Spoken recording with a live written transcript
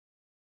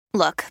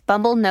Look,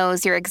 Bumble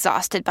knows you're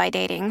exhausted by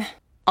dating.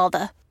 All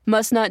the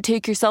must not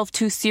take yourself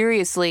too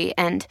seriously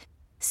and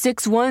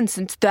 6'1"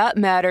 since that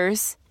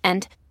matters.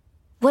 And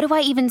what do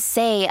I even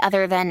say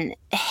other than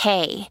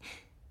hey?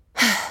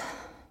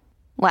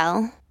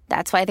 Well,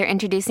 that's why they're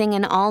introducing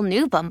an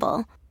all-new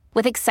Bumble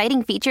with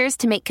exciting features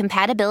to make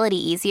compatibility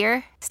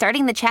easier,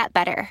 starting the chat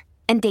better,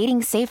 and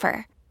dating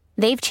safer.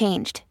 They've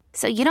changed,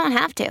 so you don't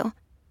have to.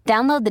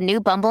 Download the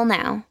new Bumble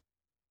now.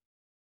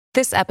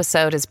 This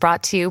episode is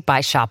brought to you by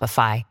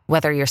Shopify.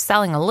 Whether you're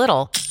selling a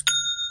little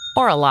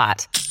or a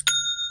lot,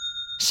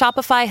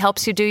 Shopify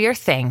helps you do your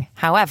thing,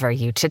 however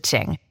you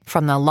cha-ching.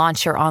 From the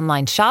launch your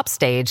online shop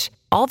stage,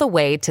 all the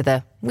way to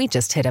the we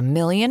just hit 1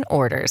 million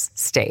orders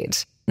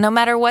stage. No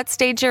matter what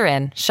stage you're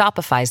in,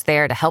 Shopify's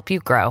there to help you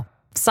grow.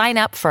 Sign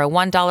up for a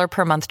 $1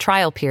 per month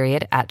trial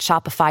period at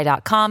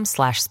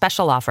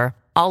shopify.com/special offer,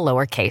 all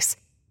lowercase.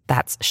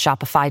 That's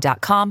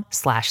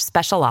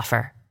shopify.com/special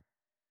offer.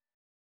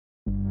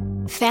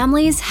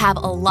 Families have a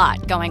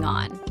lot going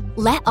on.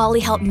 Let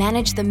Ollie help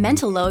manage the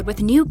mental load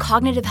with new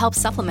cognitive help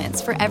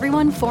supplements for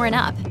everyone 4 and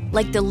up,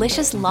 like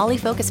delicious Lolly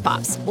Focus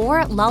Pops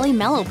or Lolly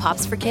Mellow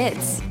Pops for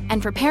kids.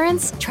 And for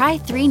parents, try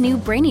 3 new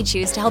Brainy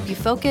Chews to help you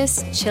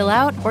focus, chill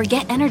out, or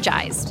get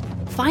energized.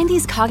 Find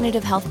these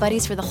cognitive health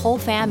buddies for the whole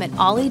fam at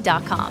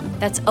ollie.com.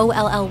 That's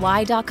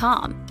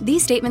OLLY.com.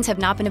 These statements have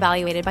not been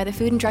evaluated by the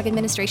Food and Drug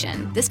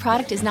Administration. This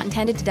product is not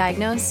intended to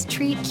diagnose,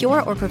 treat,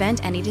 cure, or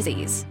prevent any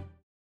disease.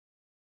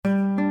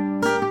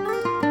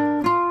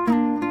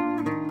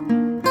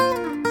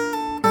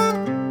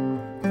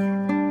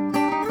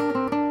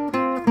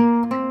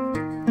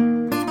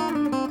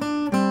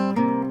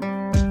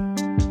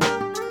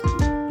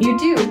 You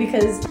do,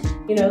 because,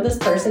 you know, this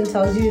person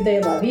tells you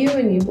they love you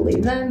and you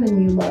believe them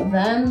and you love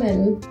them,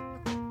 and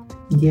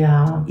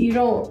yeah, you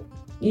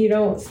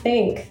don't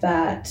think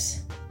that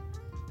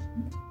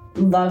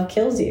love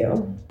kills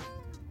you.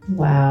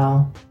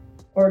 Wow.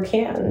 Or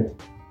can.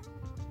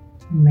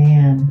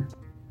 Man.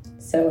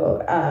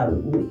 So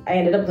I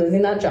ended up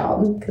losing that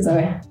job because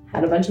I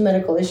had a bunch of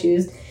medical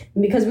issues.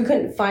 And because we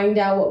couldn't find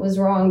out what was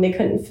wrong, they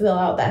couldn't fill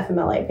out the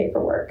FMLA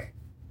paperwork.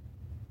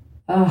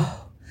 Oh.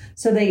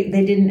 So they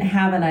didn't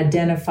have an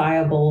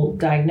identifiable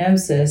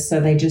diagnosis,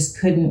 so they just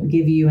couldn't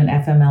give you an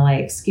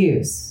FMLA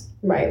excuse.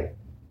 Right.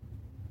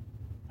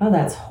 Oh,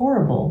 that's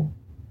horrible.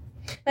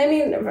 I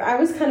mean, I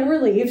was kind of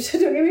relieved.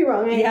 Don't get me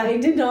wrong. I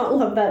did not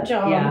love that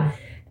job. Yeah.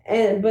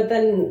 But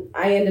then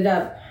I ended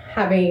up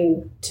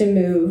having to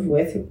move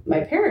with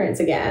my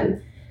parents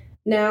again.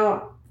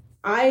 Now,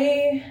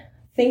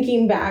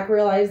 thinking back,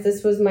 realized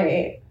this was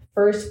my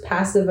first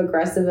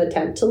passive-aggressive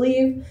attempt to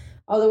leave.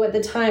 Although at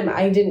the time,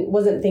 I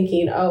wasn't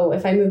thinking, oh,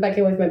 if I move back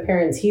in with my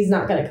parents, he's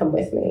not going to come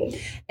with me.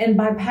 And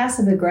by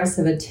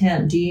passive-aggressive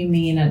attempt, do you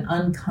mean an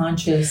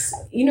unconscious?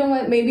 You know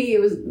what? Maybe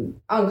it was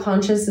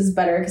unconscious is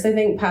better, because I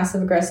think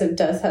passive-aggressive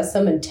does have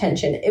some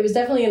intention. It was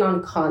definitely an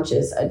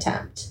unconscious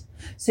attempt.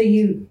 So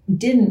you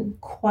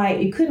couldn't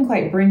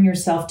quite bring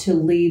yourself to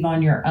leave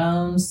on your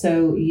own.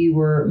 So you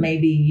were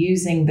maybe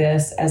using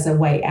this as a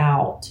way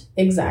out.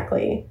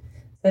 Exactly.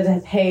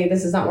 That, hey,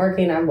 this is not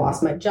working. I've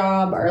lost my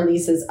job. Our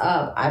lease is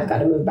up. I've got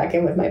to move back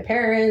in with my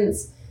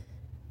parents.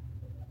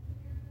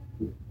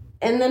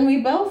 And then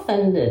we both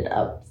ended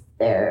up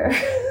there.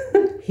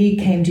 He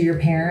came to your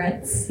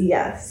parents?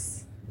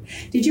 Yes.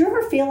 Did you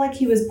ever feel like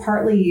he was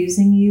partly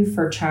using you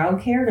for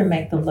childcare to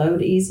make the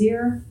load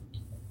easier?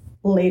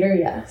 Later,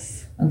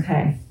 yes.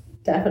 Okay.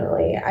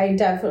 Definitely. I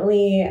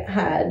definitely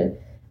had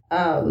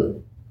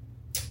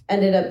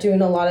ended up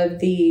doing a lot of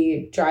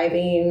the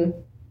driving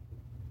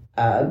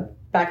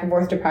back and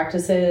forth to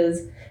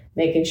practices,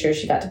 making sure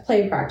she got to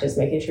play practice,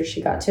 making sure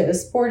she got to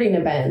sporting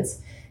events,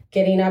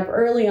 getting up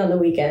early on the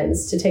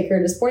weekends to take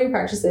her to sporting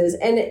practices.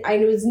 And I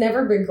was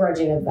never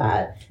begrudging of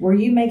that. Were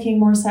you making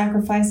more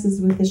sacrifices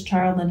with this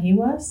child than he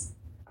was?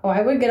 Oh,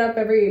 I would get up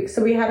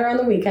so we had her on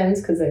the weekends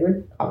because they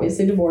were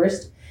obviously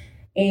divorced.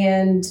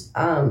 And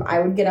I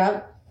would get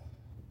up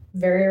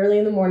very early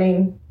in the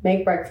morning,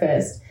 make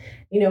breakfast.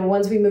 You know,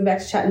 once we moved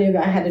back to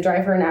Chattanooga, I had to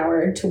drive her an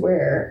hour to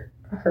where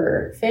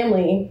her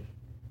family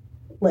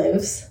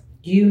lives.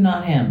 You,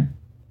 not him.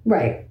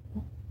 Right.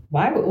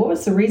 Why? What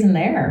was the reason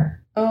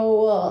there?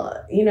 Oh,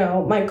 well, you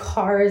know, my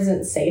car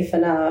isn't safe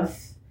enough.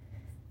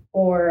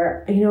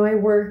 Or, you know, I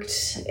work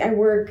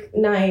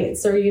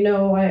nights. Or, you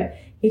know,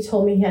 he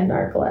told me he had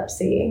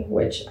narcolepsy,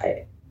 which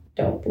I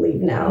don't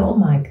believe now. Oh,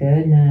 my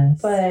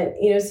goodness.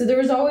 But, you know, so there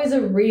was always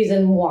a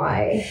reason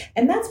why.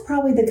 And that's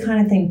probably the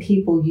kind of thing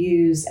people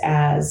use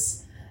as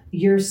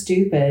you're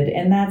stupid,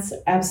 and that's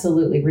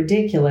absolutely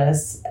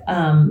ridiculous.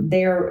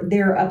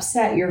 They're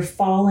upset you're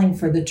falling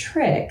for the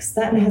tricks.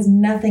 That has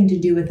nothing to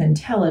do with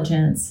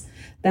intelligence.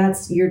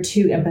 You're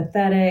too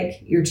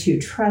empathetic, you're too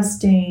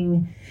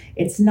trusting.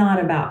 It's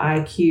not about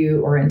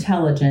IQ or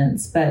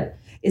intelligence, but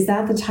is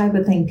that the type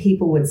of thing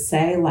people would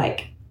say?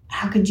 Like,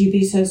 how could you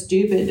be so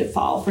stupid to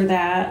fall for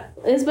that?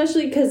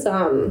 Especially because,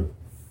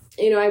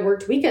 you know, I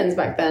worked weekends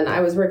back then.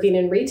 I was working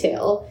in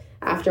retail.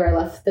 After I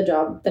left the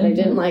job that I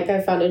didn't like,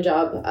 I found a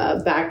job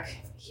back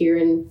here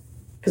in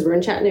because we're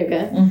in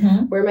Chattanooga,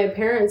 where my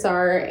parents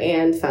are,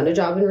 and found a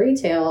job in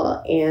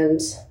retail.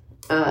 And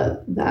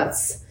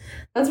that's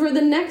where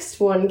the next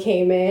one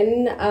came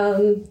in,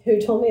 who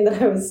told me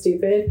that I was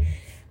stupid.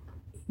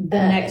 The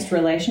next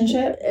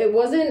relationship? It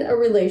wasn't a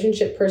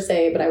relationship per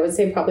se, but I would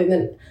say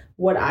probably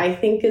what I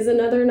think is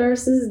another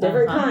narcissist,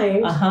 different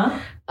kind.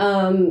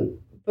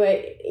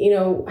 But, you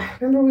know, I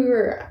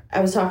remember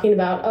I was talking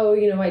about, oh,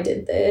 you know, I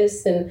did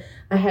this and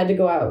I had to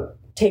go out,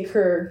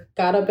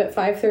 got up at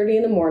 5:30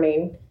 in the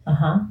morning,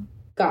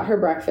 got her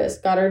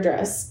breakfast, got her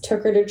dressed,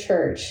 took her to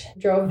church,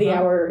 drove the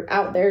hour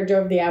out there,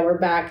 drove the hour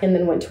back, and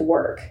then went to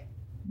work.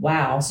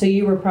 Wow. So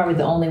you were probably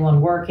the only one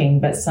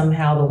working, but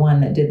somehow the one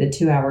that did the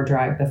 2-hour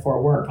drive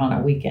before work on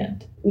a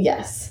weekend.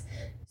 Yes.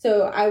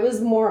 So I was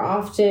more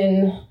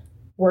often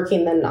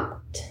working than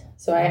not.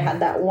 So I had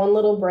that one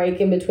little break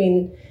in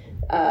between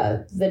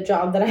the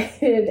job that I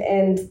did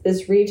and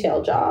this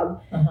retail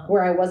job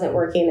where I wasn't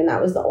working. And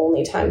that was the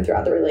only time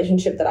throughout the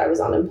relationship that I was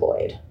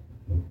unemployed.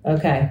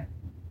 Okay.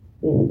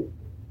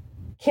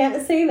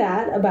 Can't say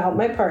that about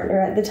my partner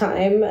at the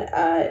time.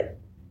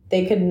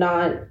 They could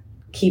not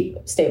keep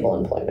stable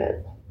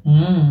employment.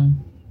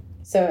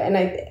 So, and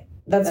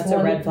that's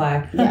a red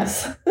flag.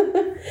 Yes.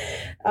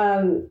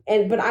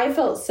 But I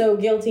felt so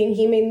guilty, and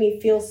he made me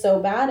feel so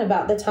bad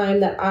about the time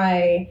that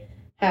I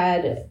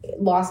had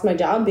lost my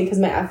job because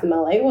my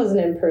FMLA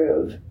wasn't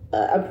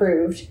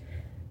approved,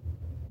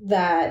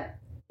 that,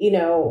 you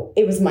know,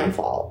 it was my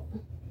fault.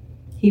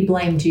 He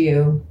blamed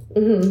you.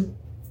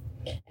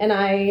 And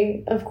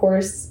I, of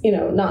course, you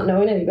know, not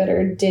knowing any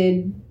better,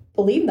 did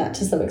believe that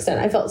to some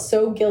extent. I felt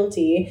so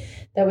guilty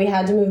that we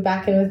had to move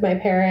back in with my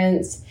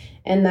parents,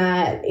 and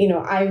that, you know,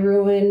 I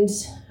ruined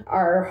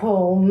our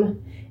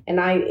home,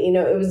 and I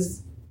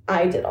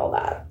did all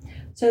that.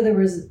 So there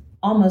was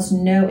almost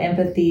no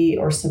empathy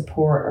or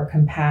support or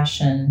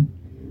compassion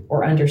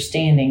or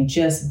understanding,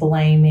 just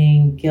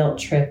blaming, guilt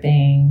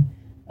tripping,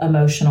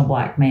 emotional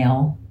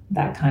blackmail,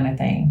 that kind of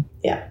thing.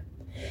 Yeah.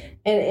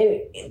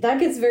 And that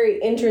gets very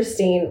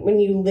interesting when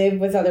you live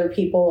with other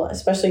people,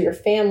 especially your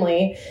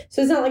family.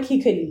 So it's not like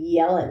he could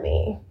yell at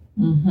me,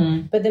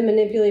 but the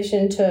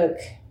manipulation took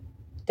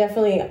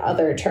definitely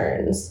other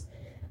turns.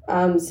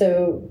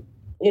 So,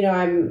 you know,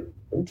 I'm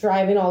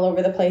driving all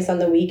over the place on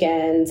the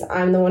weekends.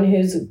 I'm the one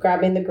who's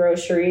grabbing the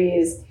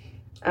groceries.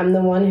 I'm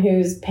the one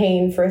who's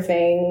paying for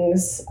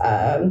things.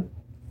 I'm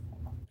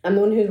the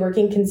one who's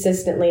working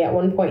consistently. At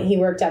one point, he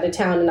worked out of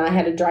town, and I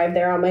had to drive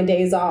there on my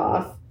days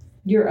off.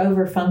 You're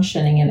over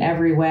functioning in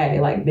every way,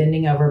 like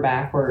bending over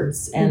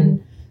backwards.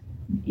 And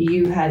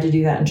you had to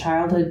do that in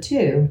childhood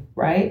too,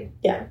 right?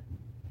 Yeah.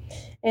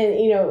 And,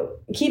 you know,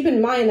 keep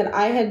in mind that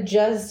I had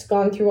just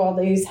gone through all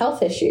these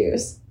health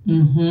issues.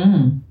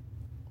 And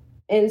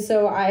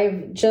so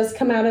I've just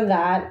come out of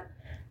that.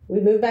 We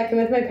moved back in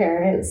with my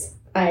parents.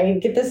 I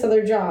get this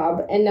other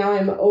job, and now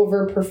I'm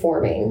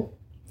overperforming.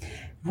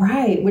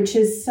 Right, which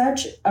is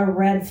such a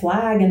red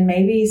flag, and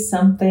maybe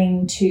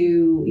something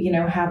to, you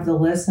know, have the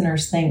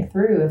listeners think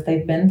through if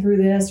they've been through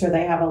this or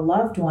they have a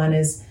loved one.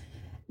 Is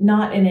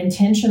not an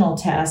intentional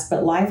test,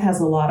 but life has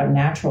a lot of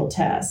natural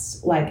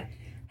tests. Like,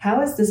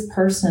 how is this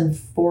person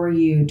for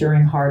you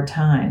during hard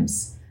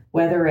times?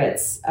 Whether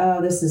it's,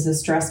 oh, this is a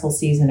stressful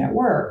season at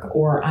work,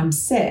 or I'm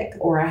sick,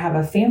 or I have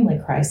a family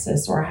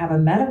crisis, or I have a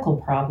medical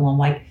problem.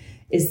 Like,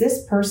 is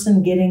this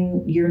person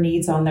getting your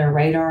needs on their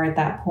radar at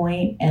that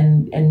point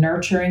and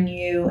nurturing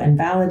you and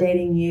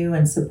validating you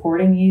and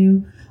supporting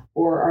you?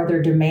 Or are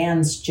their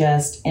demands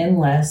just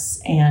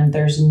endless and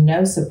there's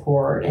no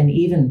support and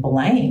even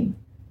blame?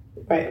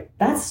 Right.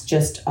 That's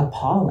just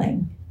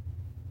appalling.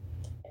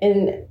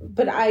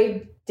 But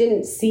I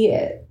didn't see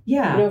it.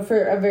 Yeah. You know,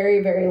 for a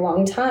very, very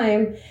long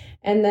time.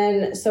 And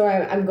then, so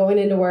I'm going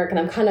into work and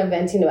I'm kind of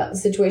venting about the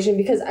situation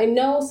because I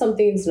know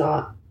something's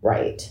not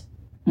right.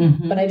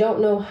 But I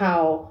don't know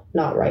how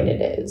not right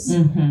it is.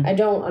 I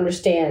don't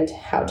understand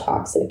how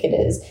toxic it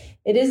is.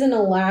 It isn't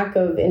a lack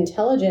of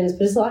intelligence,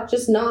 but it's a lack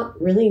just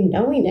not really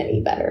knowing any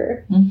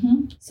better.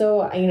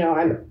 So, you know,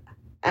 I'm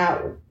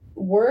at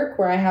work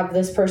where I have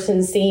this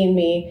person seeing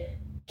me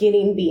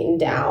getting beaten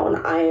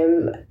down. I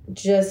am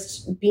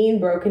just being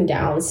broken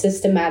down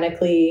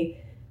systematically,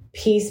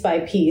 piece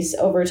by piece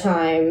over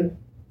time.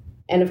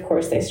 And of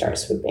course, they start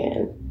swooping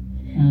in.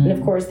 And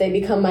of course, they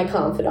become my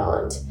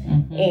confidant.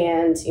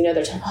 And, you know,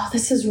 they're telling, oh,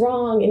 this is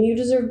wrong and you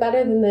deserve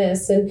better than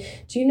this. And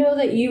do you know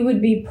that you would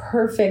be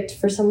perfect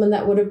for someone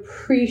that would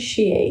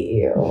appreciate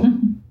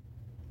you?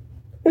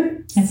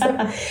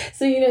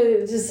 so, you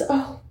know, just,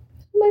 oh,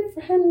 my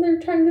friend,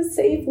 they're trying to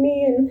save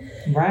me.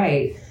 And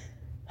right.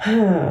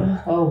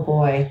 Oh,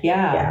 boy.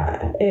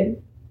 Yeah.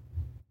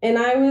 And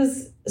I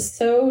was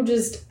so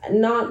just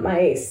not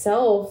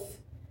myself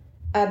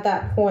at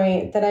that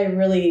point that I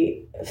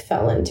really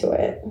fell into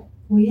it.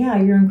 Well,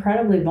 yeah, you're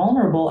incredibly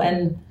vulnerable.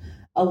 And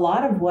a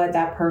lot of what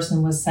that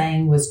person was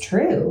saying was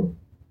true.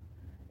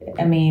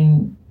 I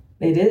mean,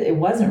 it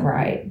wasn't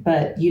right,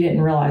 but you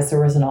didn't realize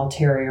there was an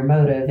ulterior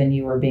motive and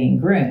you were being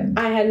groomed.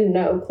 I had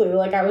no clue.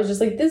 Like, I was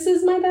just like, this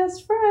is my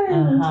best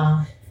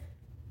friend.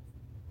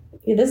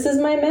 this is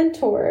my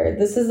mentor.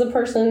 This is the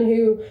person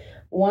who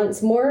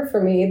wants more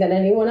for me than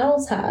anyone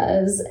else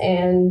has.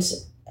 And,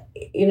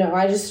 you know,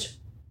 I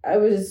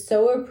was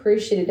so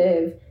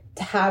appreciative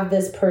to have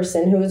this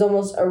person who was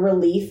almost a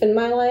relief in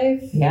my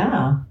life.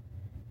 Yeah.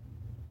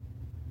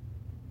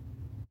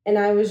 And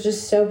I was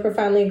just so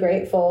profoundly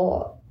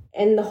grateful.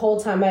 And the whole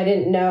time I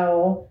didn't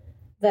know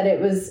that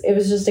it was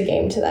just a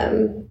game to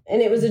them.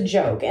 And it was a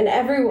joke. And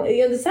everyone,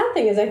 you know, the sad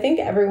thing is I think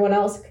everyone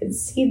else could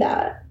see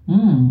that.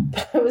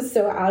 But I was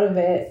so out of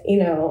it, you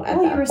know, at that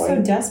point. You were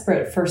so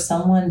desperate for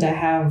someone to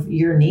have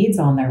your needs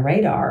on their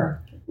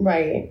radar.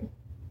 Right.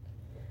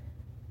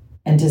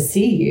 And to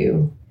see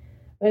you.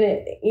 And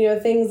it, you know,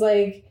 things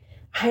like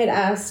I had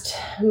asked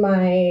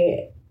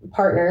my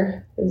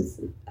partner, who's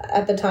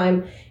at the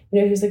time, you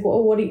know, he was like,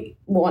 well, what do you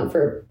want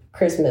for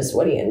Christmas?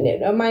 What do you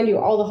need? Mind you,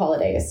 all the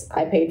holidays,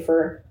 I paid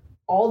for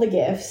all the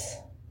gifts.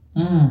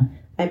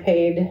 I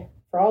paid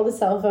for all the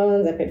cell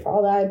phones. I paid for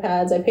all the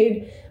iPads. I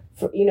paid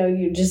for, you know,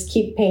 you just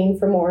keep paying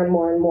for more and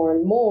more and more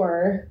and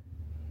more.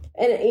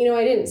 And, you know,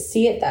 I didn't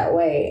see it that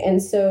way.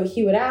 And so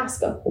he would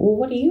ask, well,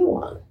 what do you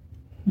want?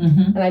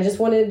 And I just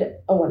wanted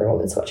a Wonder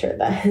Woman sweatshirt.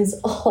 That is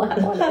all I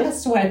wanted. A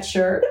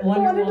sweatshirt.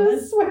 Wonder Woman.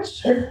 A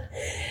sweatshirt.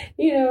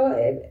 You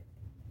know,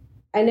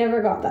 I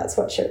never got that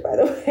sweatshirt, by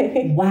the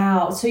way.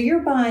 Wow. So you're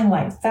buying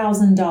like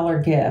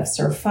 $1,000 gifts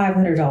or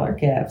 $500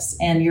 gifts,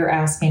 and you're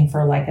asking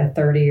for like a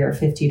 $30 or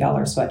 $50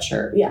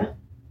 sweatshirt. Yeah.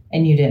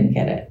 And you didn't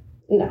get it.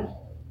 No.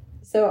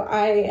 So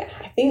I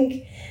think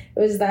it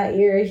was that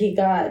year he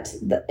got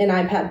an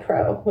iPad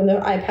Pro when the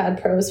iPad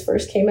Pros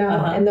first came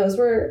out, and those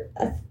were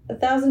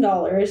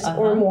 $1,000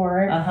 or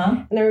more.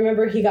 And I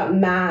remember he got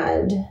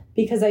mad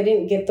because I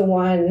didn't get the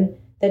one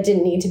that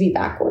didn't need to be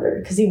back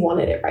ordered because he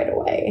wanted it right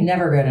away.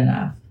 Never good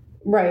enough.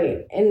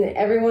 Right. And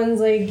everyone's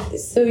like,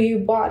 so you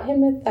bought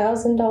him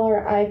 $1,000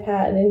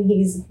 iPad and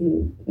he's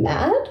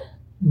mad?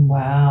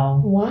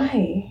 Wow.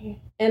 Why?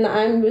 And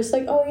I'm just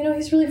like, oh, you know,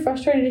 he's really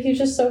frustrated. He's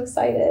just so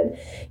excited.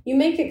 You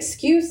make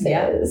excuses.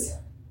 Yeah.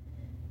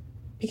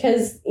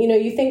 Because, you know,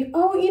 you think,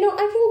 oh, you know,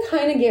 I can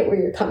kind of get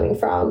where you're coming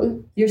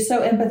from. You're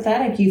so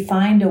empathetic. You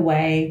find a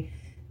way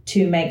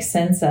to make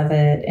sense of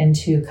it and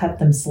to cut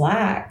them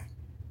slack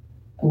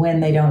when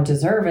they don't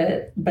deserve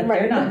it. But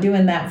they're not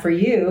doing that for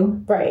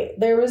you. Right.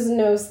 There was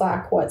no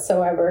slack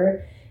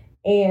whatsoever.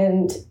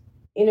 And,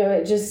 you know,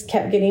 it just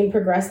kept getting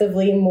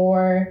progressively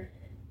more.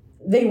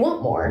 They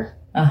want more.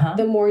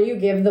 The more you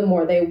give, the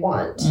more they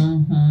want.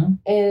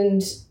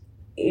 And,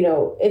 you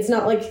know, it's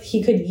not like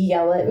he could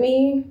yell at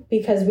me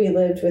because we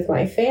lived with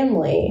my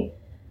family,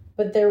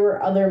 but there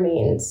were other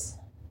means,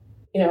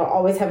 you know,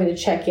 always having to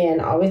check in,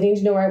 always needing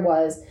to know where I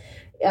was.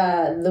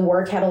 The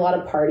work had a lot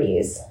of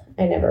parties.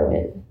 I never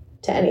went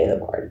to any of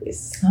the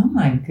parties. Oh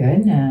my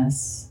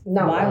goodness.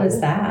 Why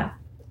was that?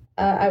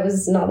 I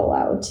was not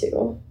allowed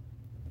to.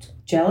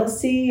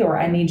 Jealousy, or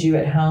I need you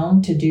at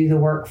home to do the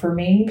work for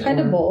me? Kind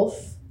of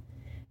both.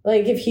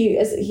 Like if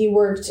he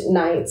worked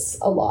nights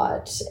a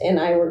lot and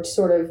I worked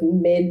sort of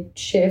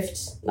mid-shift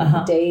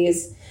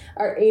days,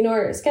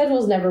 our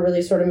schedules never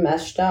really sort of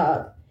meshed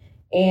up.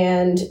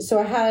 And so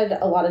I had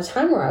a lot of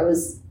time where I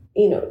was,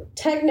 you know,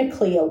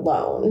 technically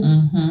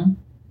alone,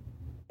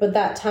 but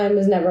that time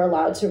was never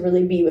allowed to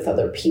really be with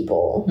other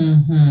people.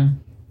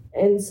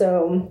 And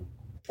so,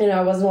 you know,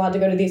 I wasn't allowed to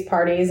go to these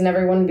parties and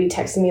everyone would be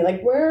texting me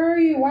like, where are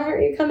you? Why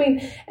aren't you coming?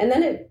 And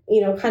then it,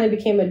 you know, kind of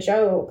became a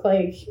joke.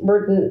 Like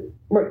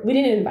we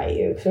didn't invite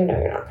you because we know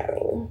you're not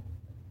coming.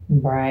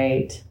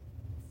 Right.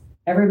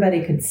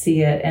 Everybody could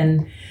see it.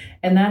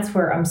 And that's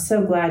where I'm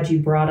so glad you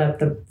brought up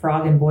the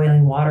frog in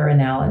boiling water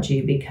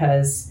analogy,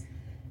 because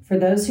for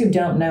those who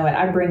don't know it,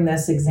 I bring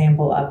this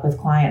example up with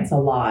clients a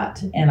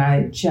lot and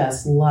I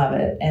just love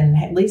it. And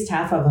at least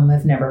half of them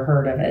have never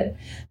heard of it.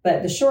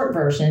 But the short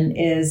version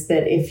is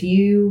that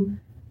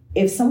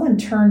if someone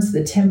turns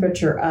the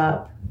temperature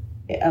up,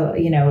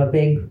 you know, a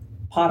big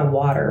pot of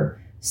water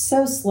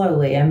so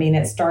slowly. I mean,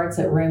 it starts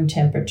at room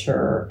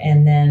temperature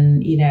and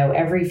then, you know,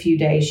 every few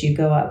days you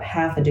go up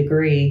half a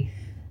degree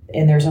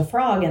and there's a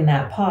frog in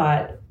that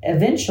pot.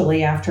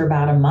 Eventually, after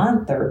about a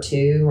month or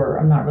two, or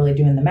I'm not really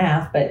doing the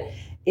math, but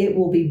it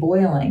will be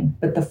boiling,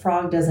 but the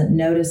frog doesn't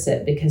notice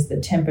it because the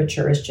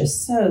temperature is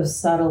just so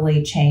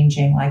subtly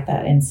changing, like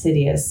that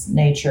insidious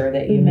nature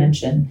that you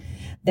mentioned,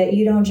 that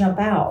you don't jump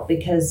out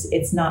because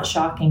it's not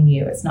shocking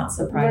you. It's not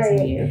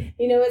surprising you.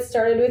 You know, it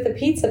started with a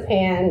pizza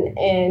pan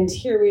and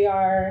here we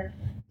are.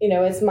 You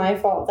know, it's my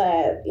fault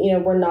that, you know,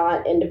 we're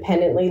not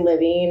independently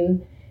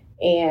living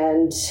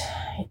and,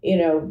 you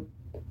know,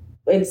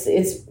 it's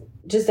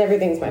just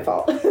everything's my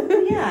fault.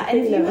 Yeah. And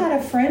if you had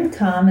a friend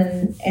come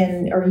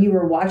and or you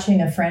were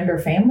watching a friend or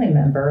family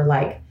member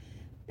like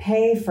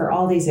pay for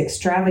all these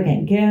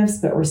extravagant gifts,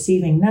 but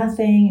receiving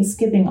nothing,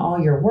 skipping all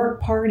your work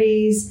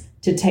parties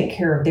to take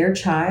care of their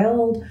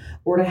child,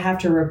 or to have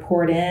to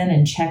report in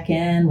and check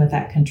in with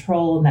that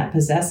control and that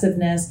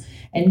possessiveness,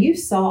 and you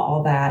saw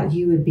all that,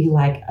 you would be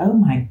like, oh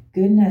my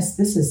goodness,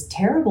 this is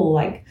terrible.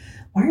 Like,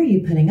 why are you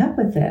putting up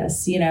with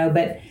this? You know,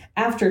 but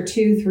after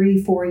 2,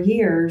 3, 4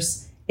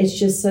 years, it's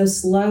just so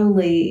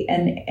slowly.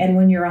 And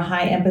when you're a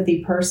high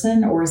empathy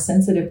person or a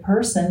sensitive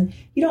person,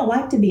 you don't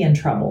like to be in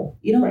trouble.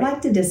 You don't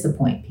like to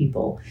disappoint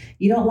people.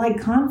 You don't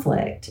like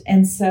conflict.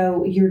 And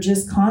so you're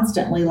just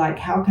constantly like,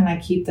 how can I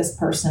keep this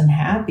person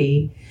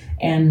happy?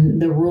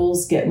 And the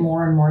rules get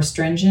more and more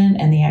stringent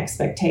and the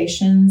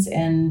expectations,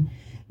 and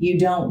you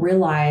don't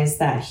realize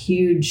that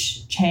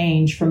huge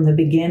change from the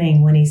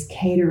beginning when he's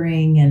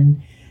catering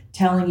and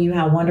telling you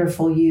how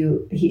wonderful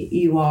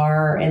you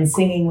are and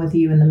singing with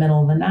you in the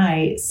middle of the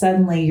night.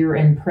 Suddenly you're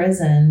in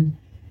prison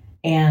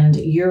and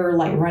you're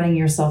like running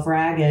yourself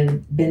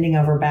ragged, bending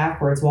over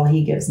backwards while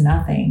he gives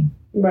nothing.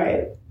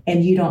 Right.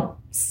 And you don't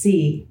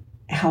see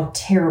how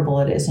terrible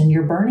it is, and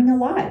you're burning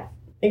alive.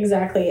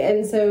 Exactly.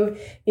 And so,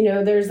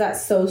 there's that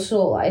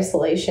social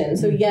isolation.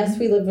 So yes,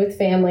 we lived with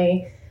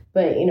family,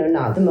 but,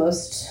 not the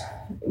most,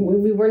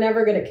 we were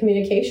never good at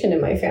communication in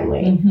my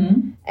family.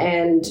 Mm-hmm.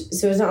 And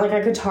so it's not like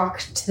I could talk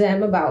to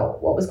them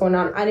about what was going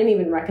on. I didn't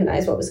even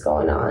recognize what was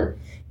going on,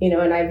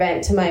 and I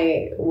vent to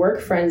my work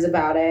friends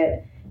about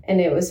it.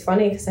 And it was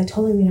funny because I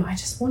told them, I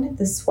just wanted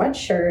this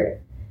sweatshirt.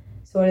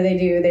 So what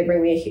do? They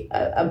bring me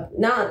a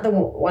not the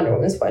Wonder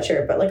Woman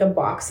sweatshirt, but like a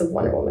box of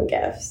Wonder Woman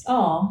gifts.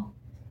 Oh.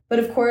 But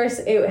of course,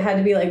 it had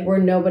to be like where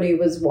nobody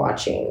was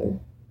watching.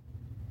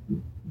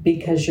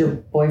 Because your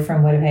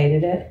boyfriend would have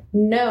hated it?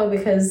 No,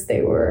 because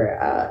they were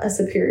a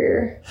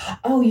superior.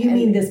 Oh, you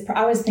mean this?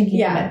 I was thinking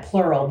you meant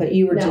plural, but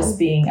you were just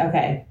being,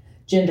 okay,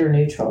 gender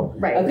neutral.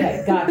 Right.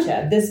 Okay,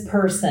 gotcha. This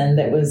person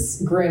that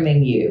was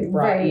grooming you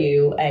brought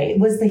you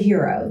was the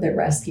hero that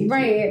rescued you.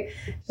 Right.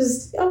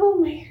 Just, oh,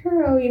 my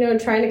hero,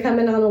 trying to come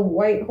in on a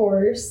white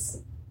horse.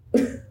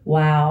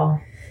 Wow.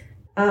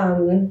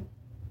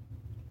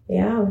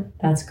 Yeah.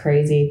 That's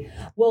crazy.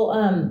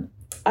 Well,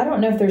 I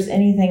don't know if there's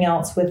anything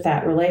else with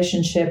that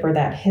relationship or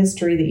that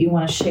history that you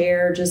want to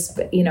share. Just,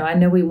 I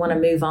know we want to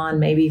move on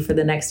maybe for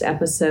the next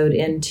episode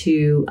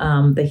into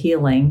the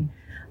healing.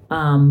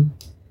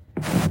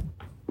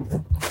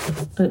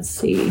 Let's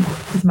see.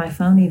 Is my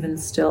phone even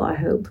still? I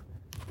hope.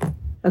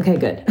 Okay,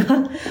 good.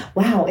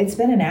 Wow, it's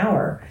been an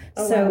hour.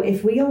 Oh, so wow.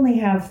 If we only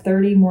have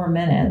 30 more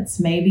minutes,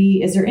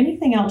 maybe, is there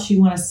anything else you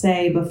want to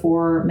say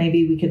before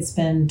maybe we could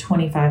spend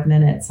 25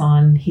 minutes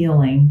on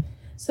healing?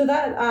 So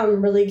that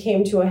really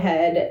came to a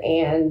head,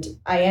 and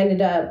I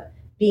ended up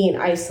being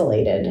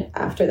isolated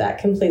after that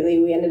completely.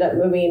 We ended up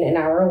moving an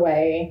hour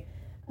away.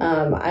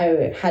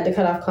 I had to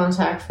cut off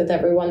contact with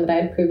everyone that I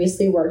had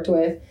previously worked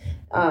with.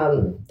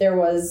 There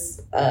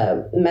was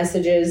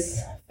messages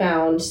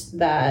found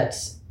that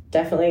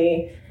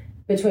definitely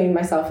between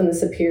myself and the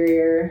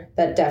superior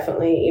that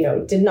definitely,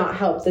 did not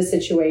help the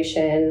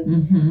situation.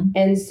 Mm-hmm.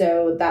 And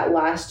so that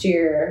last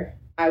year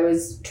I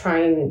was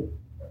trying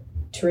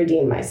to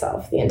redeem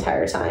myself the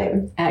entire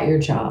time. At your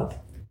job?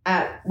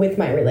 With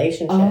my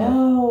relationship.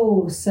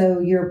 Oh,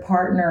 so your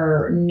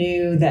partner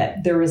knew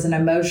that there was an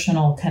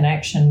emotional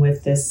connection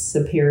with this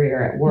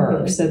superior at work.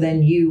 Mm-hmm. So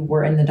then you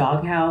were in the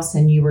doghouse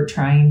and you were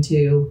trying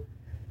to,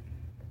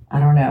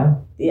 I don't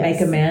know, make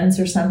amends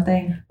or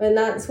something? And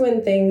that's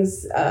when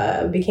things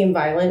became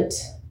violent.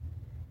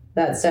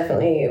 That's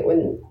definitely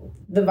when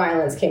the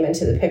violence came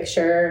into the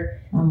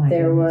picture. Oh my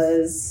There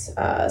goodness.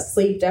 was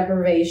sleep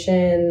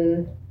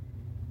deprivation,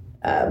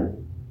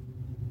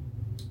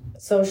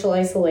 social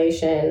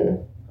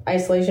isolation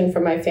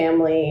from my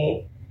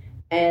family.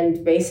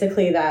 And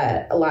basically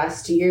that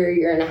last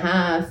year and a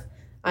half,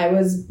 I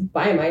was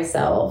by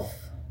myself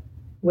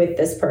with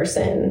this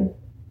person,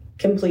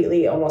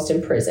 completely almost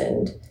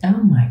imprisoned.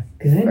 Oh my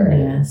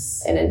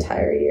goodness. For an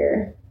entire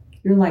year.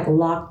 You're like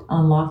locked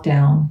on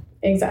lockdown.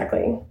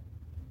 Exactly.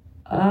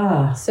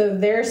 Ah. So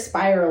they're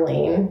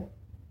spiraling,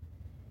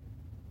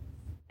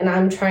 and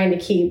I'm trying to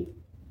keep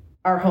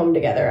our home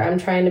together. I'm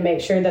trying to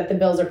make sure that the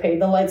bills are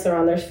paid, the lights are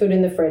on, there's food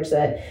in the fridge,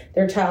 that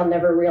their child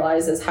never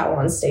realizes how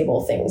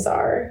unstable things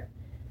are.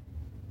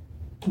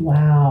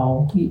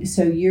 Wow.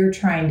 So you're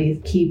trying to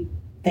keep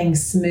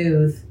things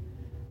smooth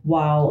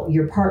while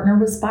your partner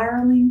was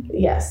spiraling?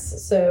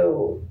 Yes.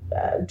 So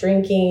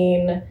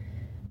drinking,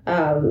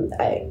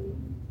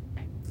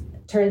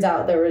 turns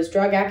out there was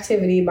drug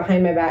activity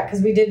behind my back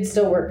because we did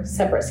still work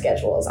separate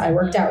schedules. I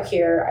worked out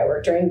here, I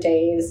worked during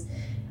days.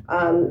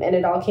 And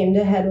it all came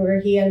to a head where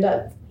he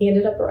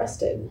ended up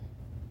arrested.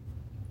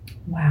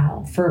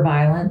 Wow. For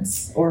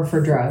violence or for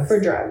drugs? For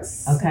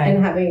drugs. Okay.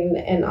 And having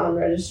an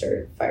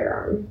unregistered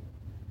firearm.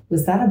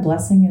 Was that a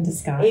blessing in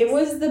disguise? It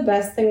was the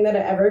best thing that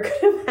ever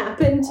could have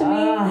happened to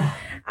me.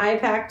 I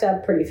packed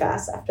up pretty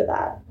fast after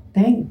that.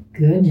 Thank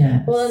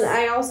goodness. Well, and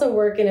I also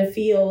work in a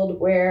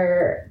field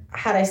where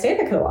had I stayed,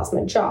 I could have lost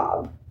my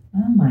job.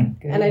 Oh my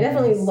goodness. And I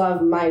definitely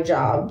love my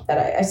job,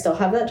 that I still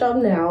have that job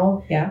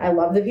now. Yeah. I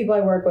love the people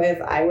I work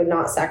with. I would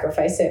not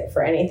sacrifice it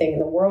for anything in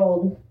the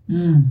world.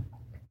 Mm.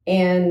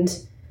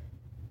 And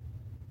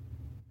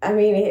I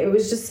mean, it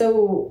was just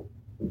so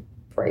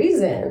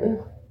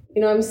brazen.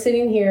 I'm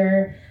sitting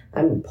here,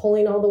 I'm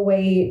pulling all the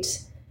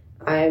weight,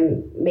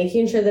 I'm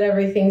making sure that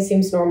everything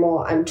seems normal.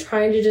 I'm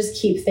trying to just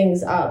keep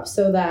things up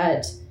so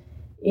that,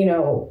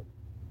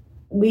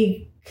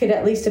 we could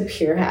at least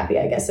appear happy,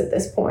 I guess, at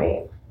this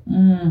point.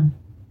 You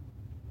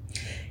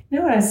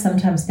know what I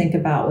sometimes think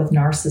about with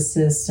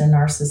narcissists and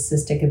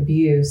narcissistic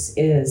abuse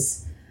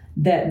is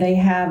that they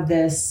have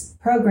this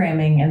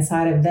programming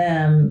inside of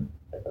them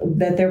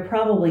that they're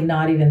probably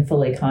not even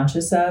fully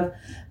conscious of,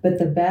 but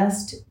the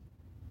best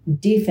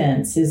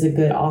defense is a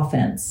good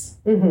offense.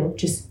 Mm-hmm.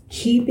 Just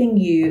keeping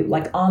you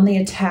like on the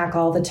attack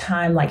all the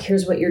time, like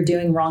here's what you're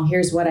doing wrong,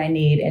 here's what I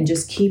need, and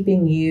just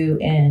keeping you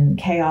in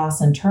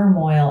chaos and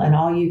turmoil, and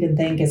all you can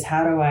think is,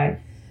 how do I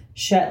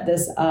shut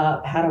this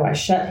up? How do I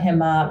shut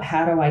him up?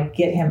 How do I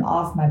get him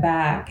off my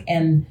back?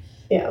 And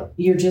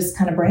you're just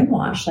kind of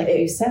brainwashed, like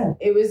you said.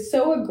 It was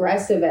so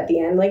aggressive at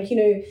the end. Like,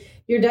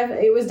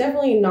 it was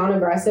definitely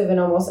non-aggressive and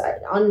almost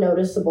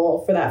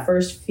unnoticeable for that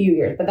first few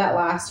years. But that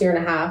last year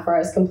and a half where I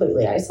was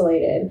completely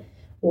isolated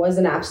was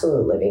an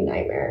absolute living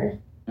nightmare.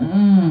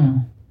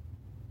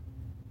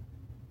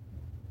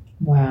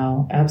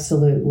 Wow.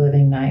 Absolute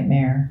living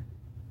nightmare.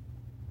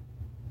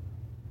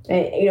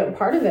 And,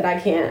 part of it,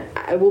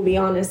 I will be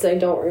honest, I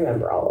don't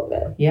remember all of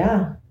it.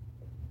 Yeah.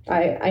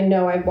 I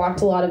know I've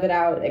blocked a lot of it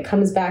out. It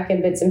comes back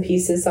in bits and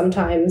pieces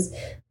sometimes,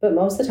 but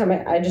most of the time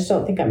I just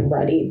don't think I'm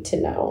ready to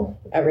know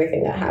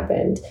everything that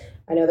happened.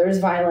 I know there was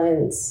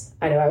violence.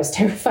 I know I was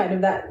terrified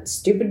of that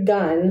stupid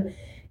gun,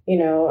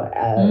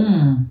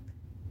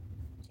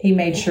 He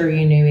made sure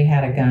you knew he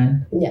had a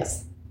gun.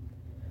 Yes.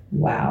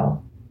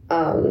 Wow.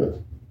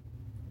 And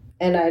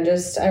I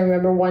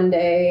remember one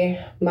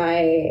day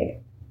my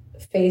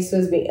face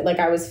was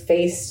I was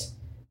faced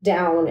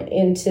down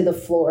into the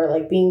floor,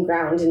 like being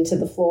ground into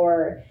the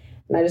floor.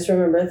 And I just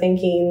remember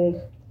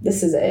thinking,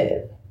 this is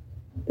it.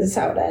 This is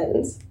how it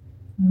ends.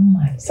 Oh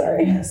my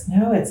Sorry. goodness.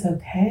 No, it's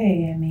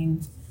okay. I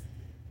mean,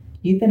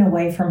 you've been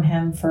away from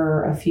him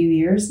for a few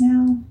years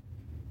now?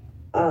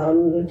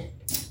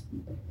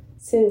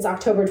 Since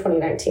October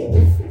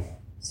 2019.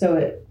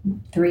 So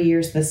 3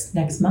 years this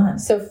next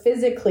month. So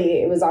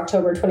physically, it was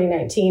October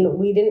 2019.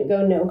 We didn't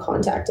go no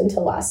contact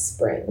until last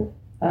spring.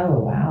 Oh,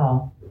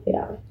 wow.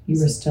 Yeah. You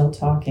were still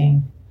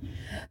talking.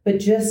 But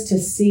just to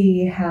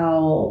see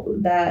how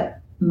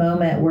that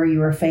moment where you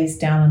were face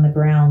down on the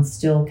ground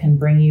still can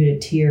bring you to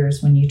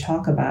tears when you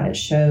talk about it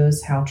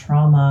shows how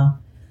trauma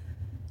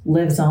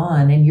lives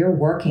on, and you're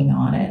working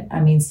on it.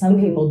 I mean,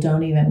 some people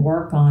don't even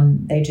work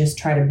on, they just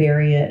try to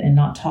bury it and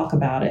not talk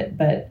about it.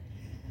 But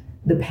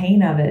the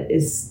pain of it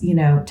is,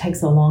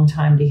 takes a long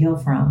time to heal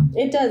from.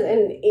 It does.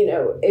 And,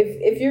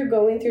 if you're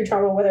going through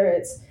trauma, whether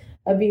it's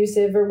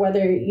abusive or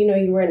whether,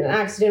 you were in an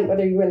accident,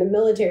 whether you were in the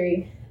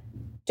military,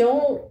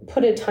 don't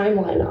put a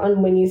timeline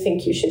on when you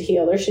think you should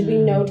heal. There should be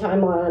no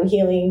timeline on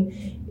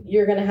healing.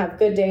 You're going to have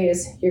good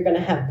days. You're going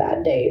to have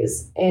bad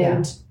days.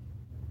 And,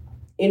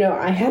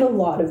 I had a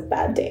lot of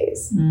bad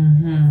days.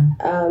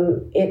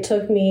 It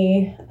took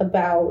me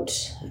about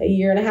a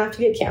year and a half to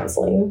get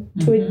counseling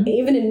to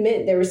even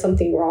admit there was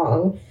something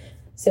wrong.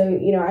 So,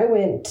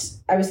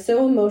 I was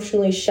so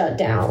emotionally shut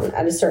down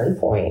at a certain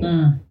point.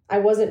 I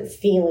wasn't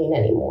feeling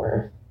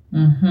anymore.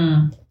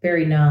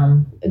 Very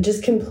numb.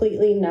 Just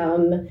completely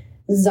numb,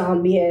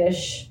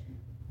 zombie-ish,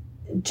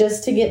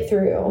 just to get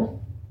through.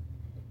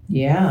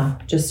 Yeah,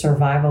 just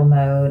survival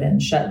mode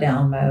and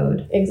shutdown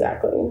mode.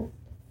 Exactly.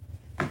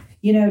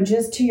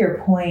 Just to your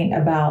point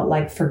about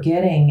like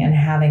forgetting and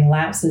having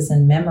lapses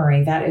in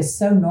memory, that is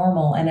so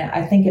normal. And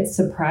I think it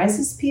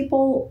surprises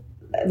people.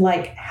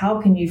 Like, how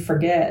can you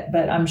forget?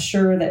 But I'm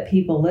sure that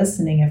people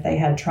listening, if they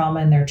had trauma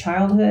in their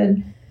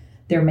childhood,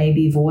 there may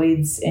be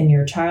voids in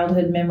your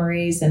childhood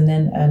memories, and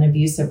then an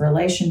abusive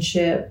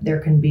relationship, there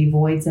can be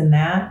voids in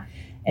that.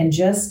 And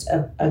just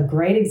a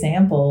great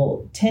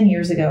example, 10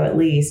 years ago at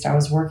least, I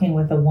was working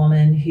with a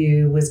woman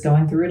who was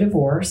going through a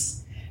divorce,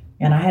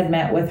 and I had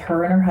met with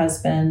her and her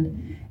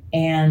husband,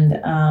 and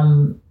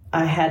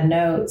I had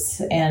notes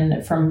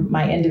and from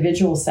my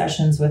individual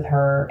sessions with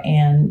her.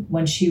 And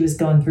when she was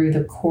going through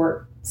the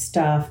court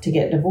stuff to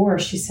get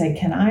divorced, she said,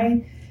 can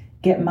I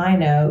get my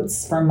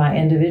notes from my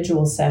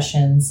individual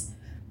sessions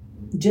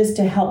just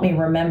to help me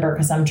remember?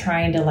 Because I'm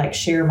trying to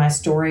share my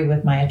story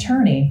with my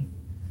attorney.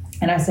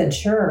 And I said,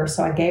 sure.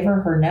 So I gave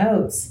her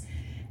notes.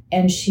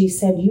 And she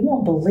said, you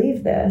won't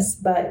believe this,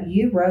 but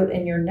you wrote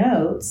in your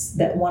notes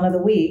that one of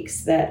the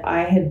weeks that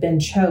I had been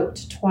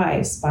choked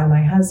twice by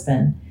my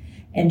husband.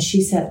 And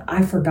she said,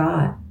 I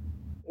forgot.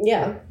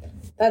 Yeah,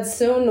 that's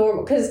so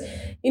normal because,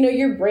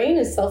 your brain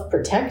is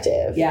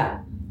self-protective.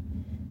 Yeah.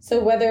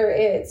 So whether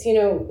it's,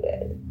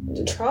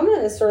 trauma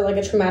is sort of like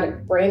a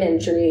traumatic brain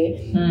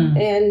injury.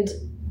 And,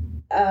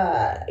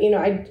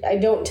 I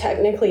don't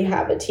technically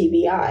have a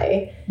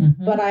TBI,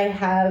 but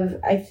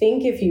I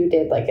think if you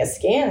did a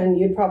scan,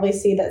 you'd probably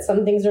see that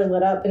some things are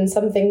lit up and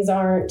some things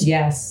aren't.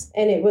 Yes.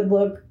 And it would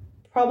look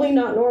probably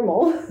not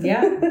normal.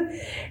 Yeah.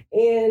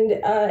 And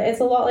it's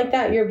a lot like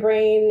that. Your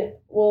brain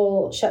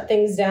will shut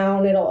things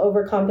down. It'll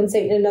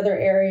overcompensate in another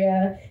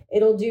area.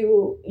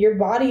 Your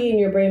body and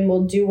your brain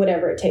will do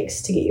whatever it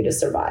takes to get you to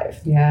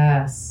survive.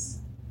 Yes.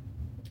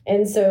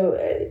 And so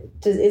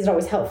is it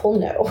always helpful?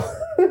 No.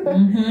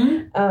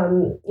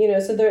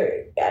 So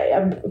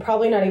I'm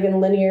probably not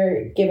even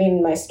linear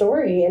giving my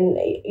story. And,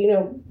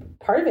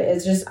 part of it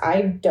is just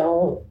I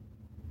don't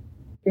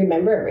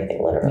remember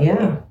everything literally.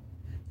 Yeah.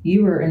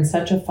 You were in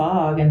such a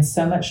fog and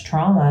so much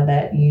trauma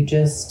that you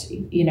just,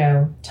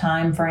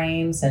 time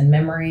frames and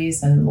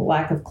memories and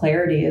lack of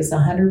clarity is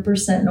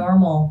 100%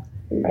 normal.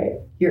 Right.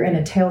 You're in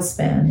a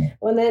tailspin.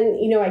 Well, then,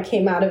 I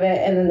came out of it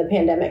and then the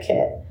pandemic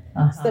hit.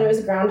 So then it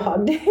was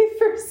Groundhog Day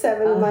for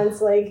 7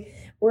 months, like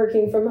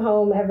working from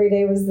home. Every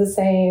day was the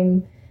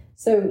same.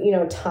 So,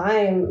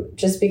 time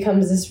just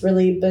becomes this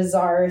really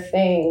bizarre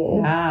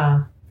thing.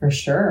 Yeah, for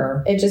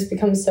sure. It just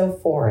becomes so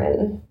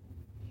foreign.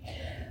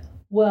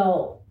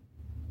 Well,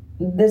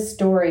 this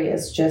story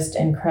is just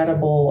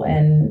incredible,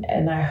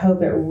 and I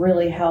hope it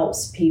really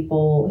helps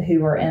people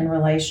who are in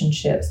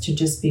relationships to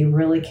just be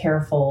really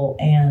careful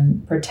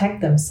and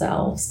protect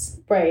themselves.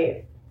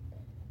 Right.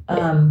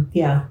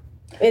 Yeah.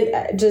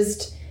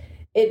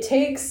 It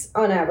takes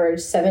on average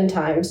 7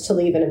 times to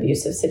leave an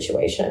abusive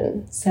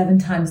situation. 7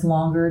 times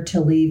longer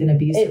to leave an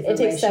abusive relationship.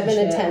 It takes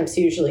 7 attempts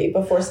usually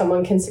before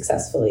someone can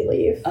successfully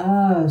leave.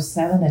 Oh,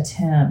 7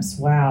 attempts.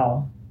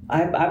 Wow.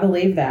 I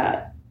believe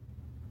that.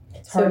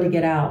 It's hard to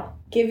get out.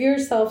 Give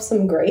yourself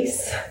some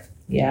grace.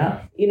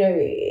 Yeah.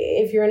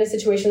 If you're in a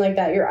situation like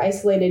that, you're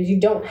isolated, you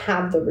don't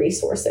have the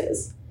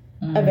resources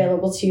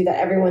available to you that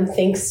everyone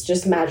thinks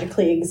just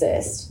magically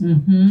exist.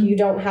 Mm-hmm. You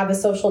don't have a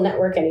social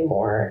network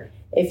anymore.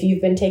 If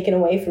you've been taken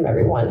away from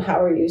everyone,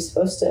 how are you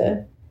supposed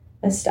to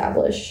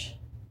establish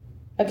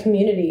a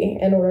community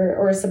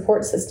or a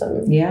support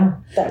system? Yeah.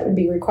 That would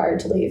be required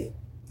to leave.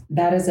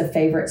 That is a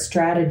favorite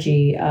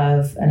strategy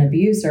of an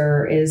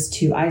abuser, is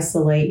to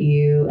isolate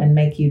you and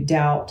make you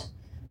doubt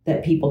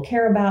that people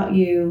care about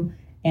you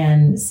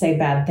and say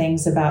bad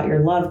things about your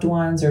loved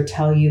ones or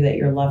tell you that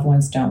your loved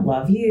ones don't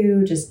love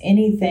you. Just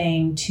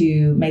anything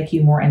to make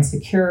you more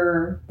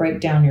insecure,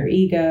 break down your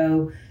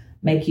ego,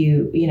 make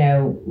you,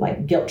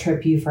 like guilt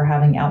trip you for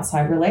having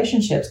outside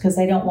relationships, because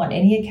they don't want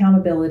any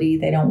accountability.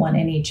 They don't want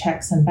any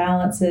checks and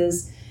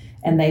balances.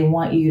 And they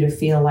want you to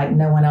feel like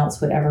no one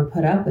else would ever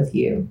put up with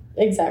you.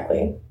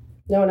 Exactly.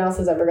 No one else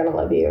is ever going to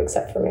love you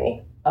except for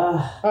me.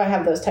 I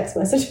have those text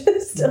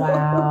messages still.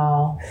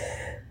 Wow.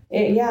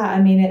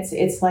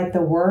 It's like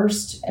the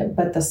worst,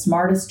 but the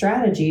smartest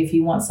strategy. If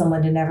you want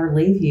someone to never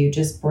leave you,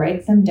 just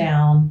break them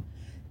down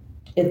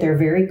at their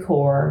very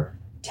core.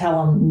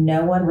 Tell them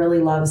no one really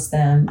loves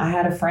them. I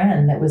had a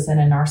friend that was in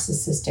a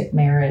narcissistic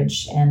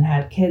marriage and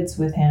had kids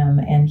with him.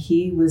 And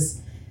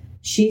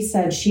she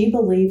said she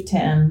believed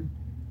him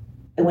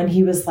when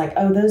he was like,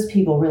 oh, those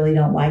people really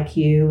don't like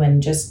you,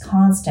 and just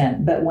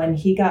constant. But when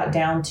he got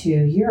down to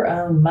your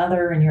own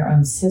mother and your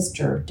own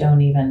sister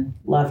don't even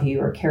love you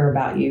or care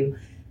about you,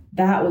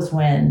 that was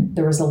when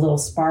there was a little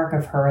spark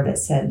of her that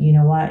said, you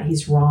know what,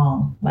 he's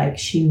wrong. Like,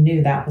 she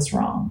knew that was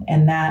wrong.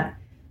 And that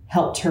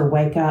helped her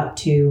wake up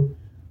to,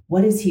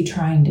 what is he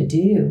trying to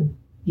do?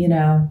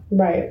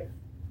 Right.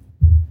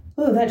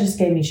 Oh, that just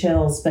gave me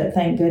chills, but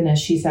thank goodness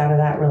she's out of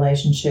that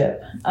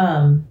relationship.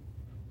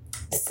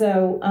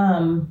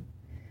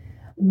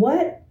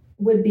 What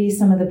would be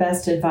some of the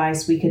best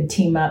advice we could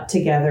team up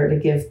together to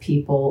give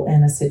people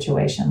in a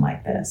situation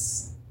like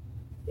this?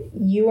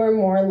 You are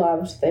more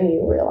loved than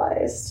you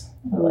realized.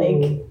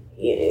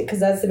 Because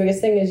that's the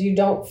biggest thing, is you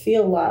don't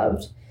feel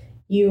loved.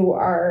 You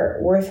are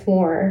worth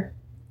more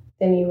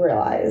than you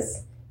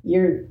realize.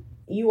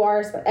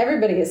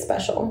 Everybody is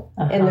special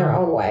in their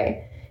own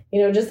way.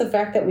 Just the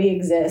fact that we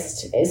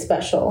exist is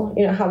special.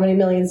 How many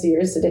millions of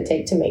years did it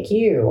take to make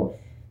you?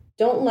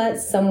 Don't let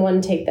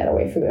someone take that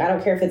away from you. I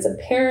don't care if it's a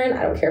parent.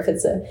 I don't care if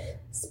it's a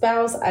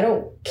spouse. I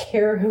don't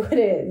care who it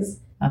is.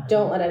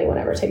 Don't let anyone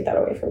ever take that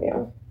away from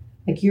you.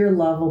 Like, you're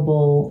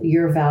lovable,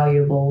 you're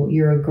valuable,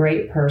 you're a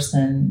great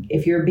person.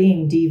 If you're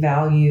being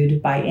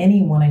devalued by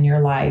anyone in your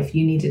life,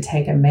 you need to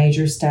take a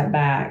major step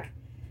back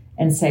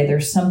and say,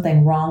 there's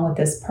something wrong with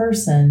this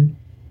person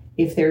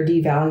if they're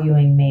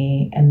devaluing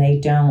me and they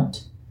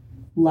don't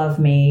love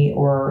me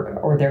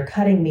or they're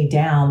cutting me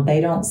down.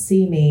 They don't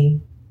see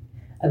me.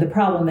 The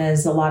problem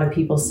is a lot of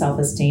people's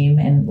self-esteem,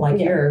 and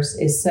yours,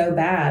 is so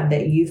bad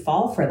that you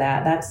fall for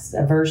that. That's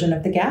a version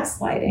of the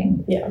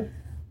gaslighting. Yeah.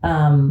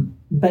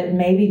 But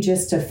maybe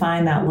just to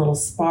find that little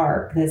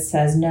spark that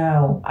says,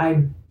 no,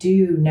 I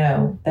do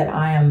know that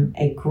I am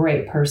a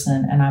great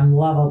person and I'm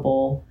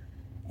lovable.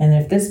 And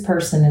if this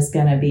person is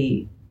going to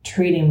be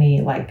treating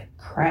me like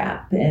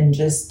crap and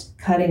just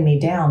cutting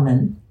me down,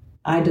 then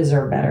I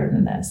deserve better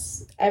than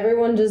this.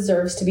 Everyone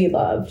deserves to be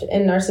loved.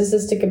 And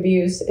narcissistic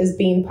abuse is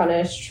being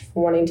punished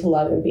for wanting to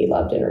love and be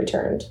loved in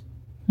return.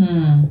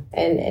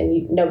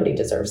 Nobody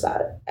deserves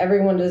that.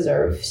 Everyone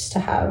deserves to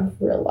have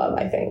real love,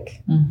 I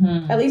think.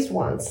 At least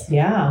once.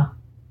 Yeah.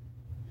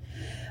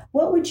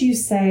 What would you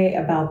say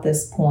about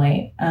this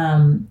point?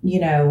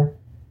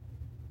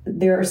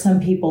 There are some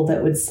people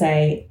that would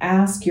say,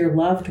 ask your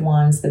loved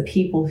ones, the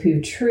people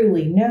who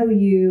truly know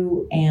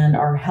you and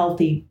are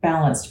healthy,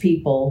 balanced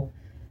people,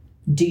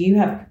 do you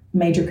have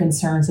major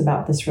concerns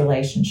about this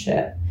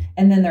relationship?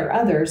 And then there are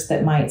others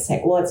that might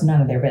say, well, it's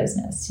none of their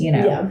business.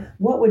 Yeah.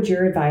 What would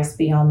your advice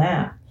be on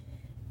that?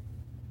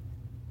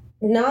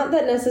 not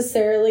that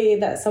necessarily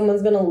that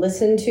someone's going to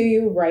listen to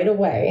you right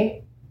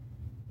away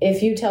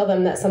if you tell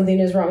them that something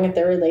is wrong with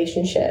their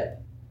relationship.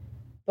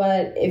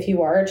 But if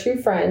you are a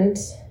true friend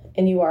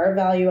and you are a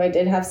value, I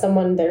did have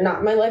someone, they're not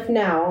in my life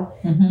now,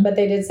 but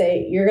they did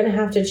say, you're going to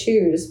have to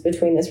choose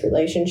between this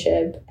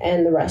relationship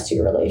and the rest of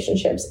your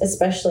relationships,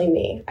 especially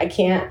me. I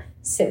can't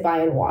sit by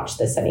and watch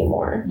this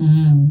anymore.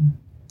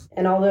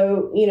 And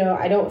although, you know,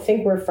 I don't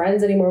think we're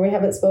friends anymore, we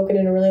haven't spoken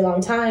in a really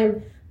long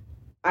time,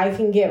 I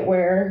can get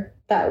where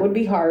that would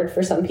be hard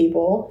for some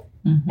people.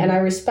 And I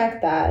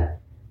respect that.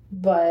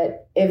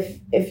 But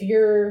if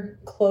you're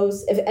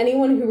close, if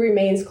anyone who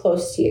remains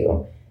close to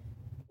you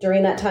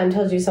during that time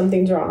tells you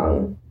something's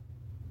wrong,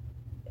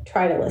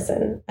 try to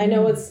listen. I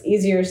know it's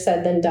easier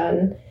said than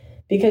done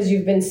because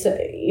you've been, so,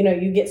 you know,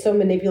 you get so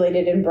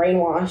manipulated and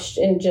brainwashed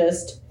and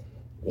just,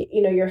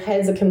 you know, your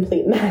head's a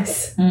complete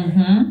mess.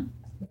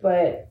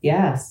 But,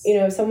 yes, you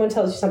know, if someone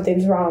tells you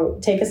something's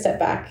wrong, take a step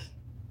back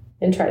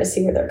and try to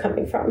see where they're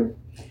coming from.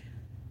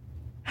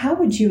 How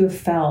would you have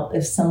felt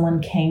if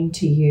someone came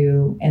to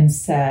you and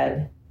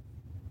said,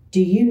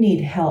 do you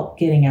need help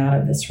getting out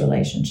of this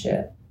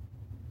relationship?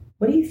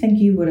 What do you think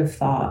you would have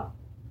thought?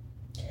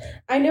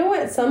 I know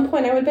at some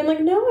point I would have been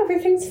like, no,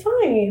 everything's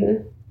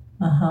fine.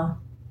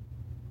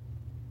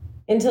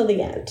 Until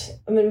the end.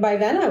 I mean, by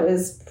then I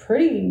was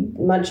pretty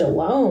much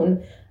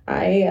alone.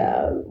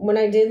 When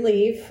I did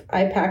leave,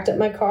 I packed up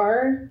my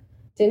car,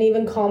 didn't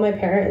even call my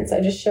parents.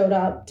 I just showed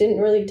up, didn't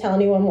really tell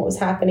anyone what was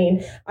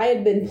happening. I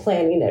had been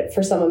planning it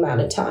for some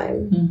amount of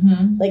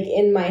time. Like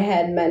in my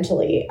head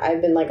mentally,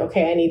 I've been like,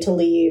 okay, I need to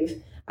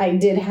leave. I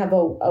did have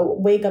a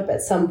wake up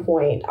at some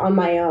point on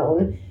my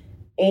own.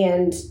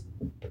 And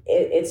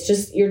it's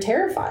just, you're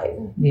terrified.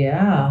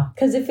 Yeah.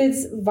 Because if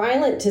it's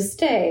violent to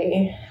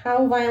stay,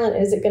 how violent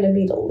is it going to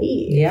be to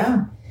leave?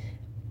 Yeah.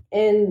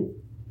 And,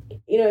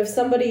 you know, if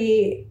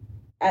somebody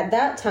at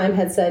that time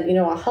had said, you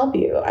know, I'll help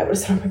you, I would have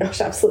said, oh my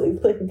gosh,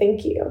 absolutely,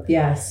 thank you.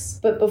 Yes.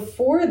 But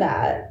before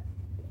that,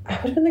 I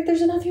would have been like,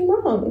 there's nothing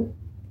wrong.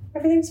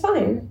 Everything's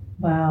fine.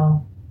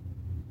 Wow.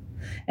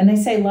 And they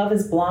say love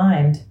is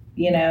blind,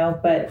 you know,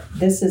 but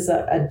this is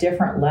a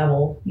different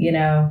level, you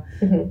know.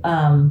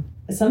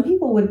 Some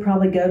people would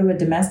probably go to a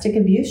domestic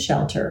abuse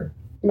shelter.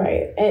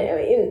 Right.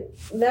 And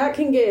that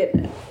can get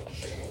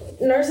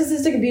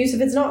narcissistic abuse if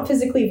it's not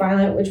physically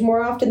violent, which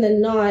more often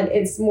than not,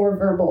 it's more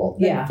verbal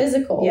than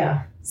physical.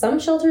 Yeah. Some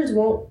shelters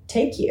won't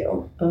take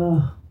you.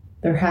 Oh,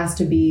 there has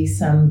to be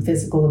some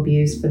physical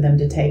abuse for them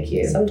to take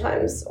you.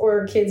 Sometimes.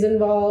 Or kids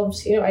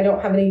involved. You know, I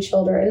don't have any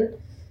children.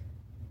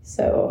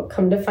 So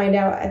come to find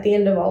out at the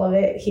end of all of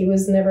it, he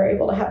was never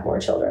able to have more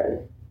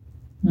children.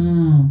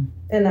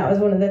 And that was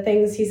one of the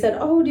things he said,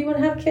 oh, do you want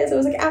to have kids? I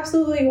was like,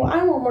 absolutely. Well,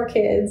 I want more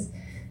kids.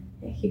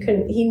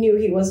 He knew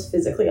he was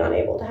physically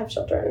unable to have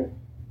children.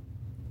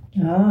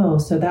 Oh,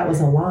 so that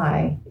was a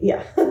lie.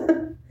 Yeah.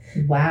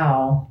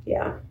 Wow.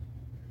 Yeah.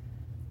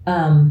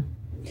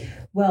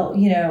 Well,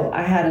 you know,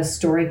 I had a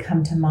story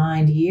come to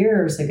mind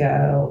years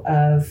ago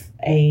of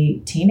a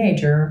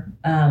teenager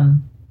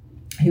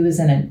who was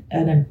in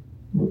an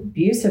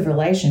abusive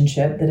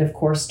relationship that, of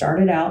course,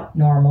 started out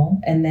normal,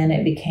 and then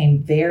it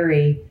became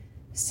very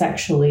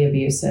sexually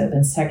abusive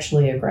and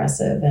sexually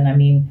aggressive. And I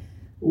mean,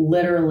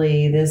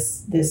 literally,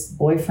 this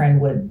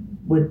boyfriend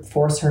would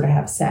force her to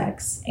have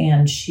sex,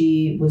 and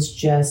she was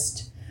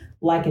just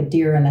like a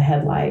deer in the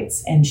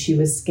headlights, and she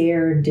was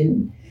scared,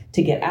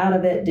 to get out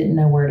of it, didn't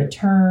know where to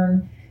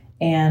turn.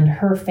 And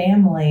her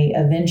family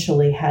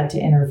eventually had to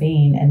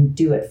intervene and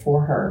do it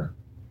for her.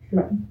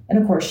 Right. And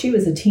of course, she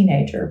was a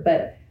teenager,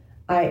 but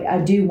I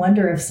do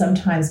wonder if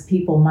sometimes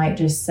people might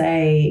just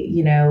say,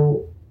 you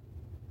know,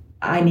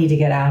 I need to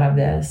get out of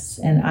this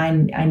and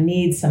I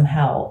need some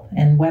help.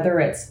 And whether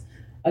it's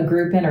a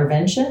group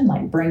intervention,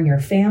 like bring your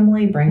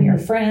family, bring your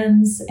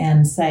friends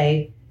and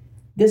say,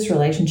 this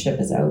relationship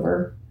is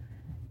over.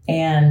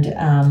 And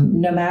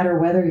no matter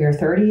whether you're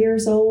 30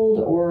 years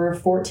old or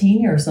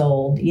 14 years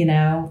old, you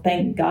know,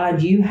 thank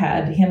God you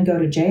had him go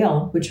to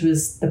jail, which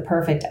was the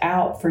perfect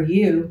out for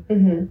you.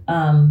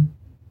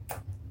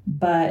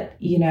 But,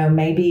 you know,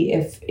 maybe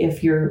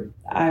if you're,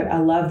 I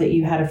love that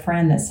you had a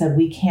friend that said,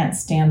 we can't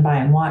stand by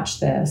and watch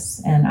this.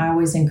 And I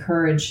always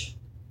encourage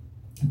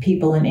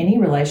people in any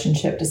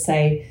relationship to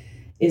say,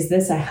 is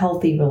this a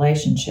healthy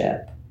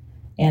relationship?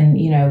 And,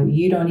 you know,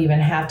 you don't even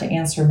have to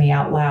answer me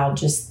out loud.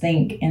 Just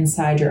think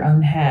inside your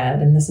own head.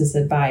 And this is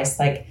advice,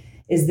 like,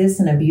 is this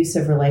an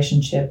abusive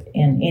relationship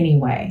in any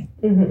way?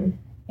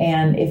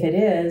 And if it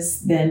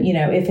is, then, you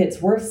know, if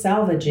it's worth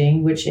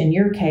salvaging, which in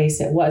your case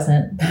it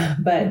wasn't,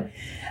 but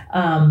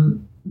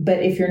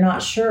if you're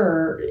not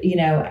sure, you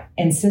know,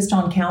 insist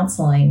on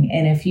counseling.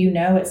 And if you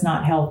know it's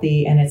not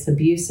healthy and it's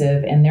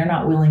abusive and they're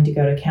not willing to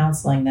go to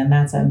counseling, then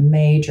that's a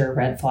major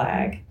red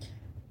flag.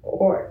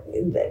 Or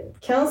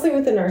counseling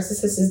with a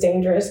narcissist is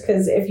dangerous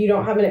because if you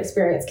don't have an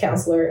experienced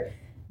counselor,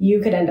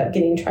 you could end up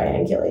getting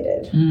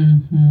triangulated,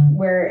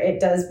 where it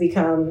does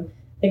become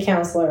the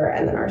counselor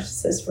and the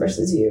narcissist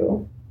versus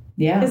you.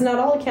 Yeah. Because not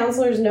all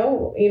counselors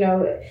know, you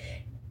know,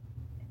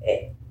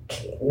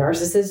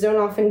 narcissists don't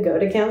often go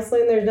to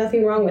counseling. There's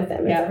nothing wrong with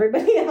them. It's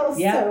everybody else.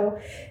 So,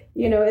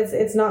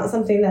 it's not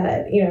something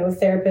that,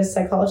 therapists,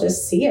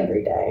 psychologists see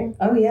every day.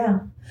 Oh, yeah.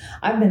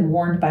 I've been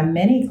warned by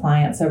many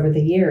clients over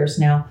the years.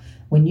 Now,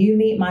 when you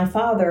meet my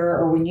father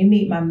or when you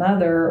meet my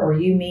mother or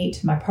you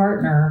meet my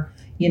partner,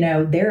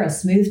 they're a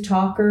smooth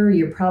talker.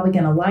 You're probably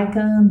going to like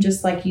them.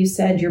 Just like you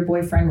said, your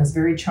boyfriend was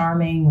very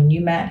charming when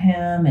you met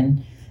him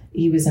and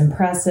he was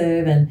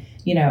impressive. And,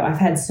 I've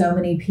had so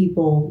many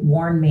people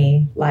warn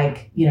me,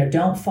 like,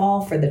 don't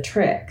fall for the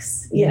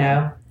tricks, you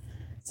know.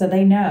 So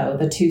they know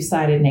the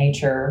two-sided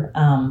nature.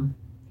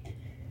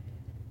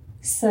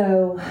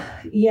 So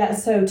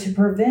to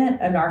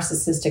prevent a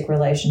narcissistic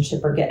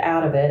relationship or get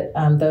out of it,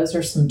 those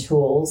are some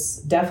tools.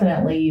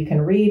 Definitely you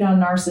can read on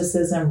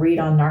narcissism, read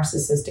on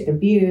narcissistic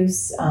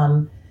abuse,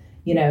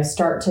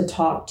 start to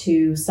talk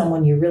to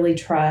someone you really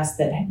trust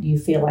that you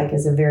feel like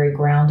is a very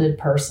grounded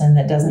person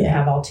that doesn't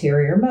have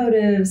ulterior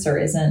motives or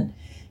isn't,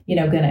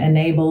 going to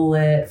enable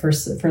it for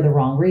the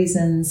wrong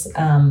reasons.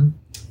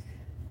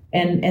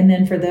 And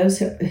then for those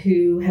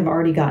who have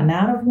already gotten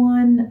out of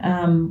one,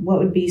 what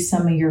would be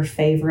some of your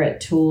favorite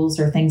tools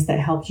or things that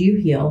helped you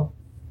heal?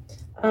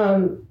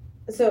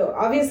 So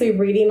obviously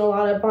reading a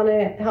lot up on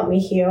it helped me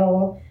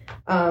heal.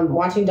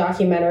 Watching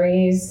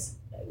documentaries.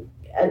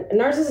 A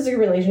narcissistic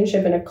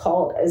relationship in a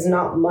cult is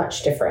not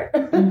much different.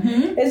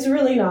 Mm-hmm. It's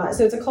really not.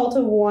 So it's a cult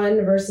of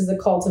one versus a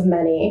cult of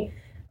many.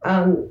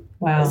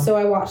 Wow. So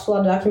I watched a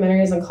lot of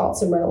documentaries on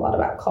cults and read a lot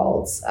about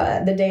cults.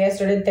 The day I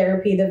started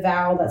therapy, The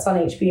Vow, that's on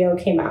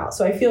HBO, came out.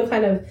 So I feel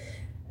kind of,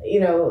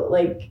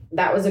 like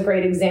that was a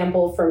great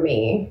example for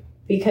me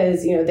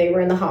because, they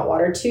were in the hot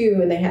water too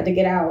and they had to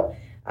get out.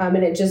 And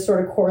it just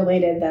sort of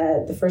correlated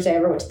that the first day I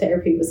ever went to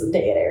therapy was the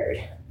day it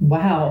aired.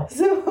 Wow.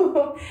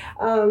 So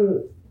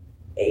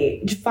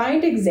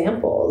find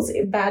examples.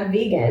 Bad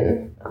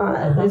Vegan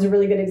is a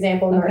really good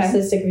example.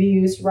 Narcissistic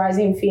Abuse,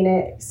 Rising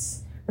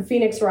Phoenix, or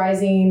Phoenix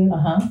Rising.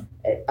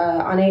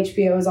 On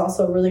HBO is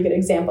also a really good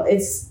example.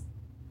 It's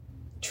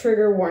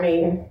trigger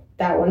warning.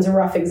 That one's a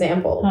rough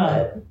example.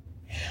 But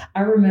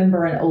I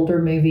remember an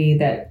older movie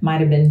that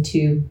might have been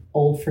too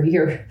old for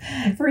your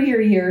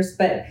years,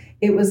 but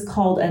it was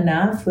called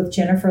Enough with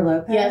Jennifer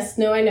Lopez. Yes,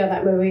 no, I know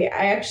that movie.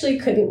 I actually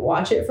couldn't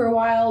watch it for a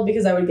while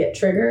because I would get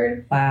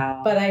triggered.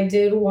 Wow. But I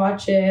did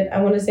watch it,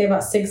 I want to say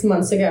about 6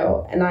 months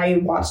ago, and I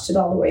watched it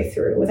all the way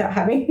through without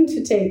having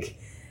to take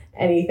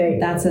anything.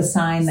 That's a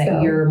sign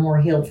that you're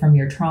more healed from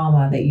your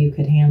trauma, that you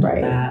could handle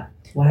that.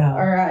 Wow.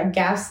 Or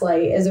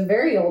Gaslight is a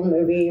very old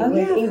movie with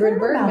Ingrid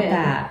Bergman. About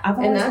that. I've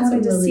always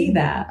wanted to see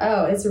that.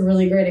 Oh, it's a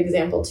really great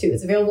example too.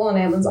 It's available on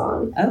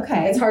Amazon.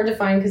 Okay. It's hard to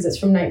find because it's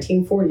from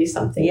 1940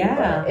 something.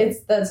 Yeah.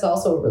 But that's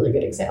also a really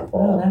good example.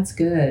 Oh, that's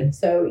good.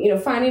 So,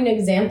 finding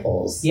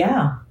examples.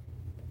 Yeah.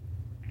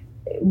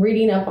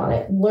 Reading up on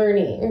it.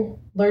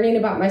 Learning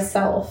about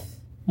myself.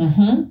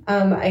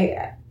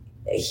 Mm-hmm.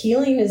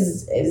 Healing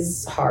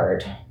is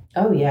hard.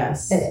 Oh,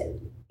 yes.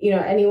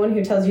 Anyone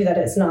who tells you that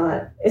it's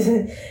not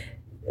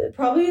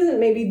probably isn't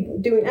maybe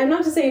doing. I'm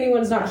not to say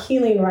anyone's not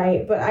healing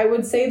right, but I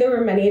would say there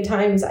were many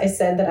times I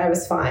said that I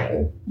was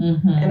fine.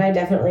 Mm-hmm. And I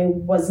definitely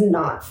was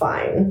not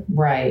fine.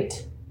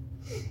 Right.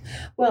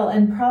 Well,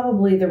 and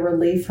probably the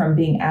relief from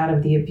being out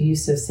of the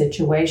abusive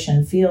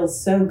situation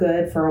feels so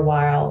good for a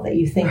while that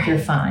you think you're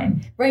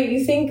fine. Right.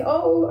 You think,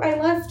 oh, I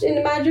left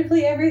and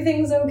magically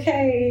everything's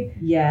okay.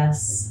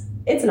 Yes.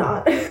 It's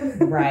not.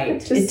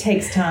 Right. It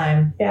takes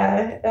time.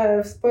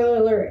 Yeah. Spoiler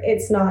alert,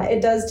 it's not. It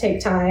does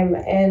take time.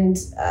 And,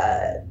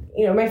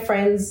 my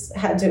friends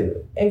had to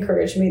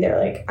encourage me. They're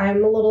like,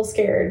 I'm a little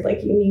scared.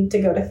 Like, you need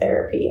to go to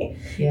therapy.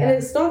 Yeah. And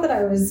it's not that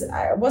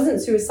I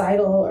wasn't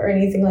suicidal or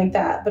anything like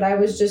that, but I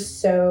was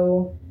just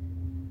so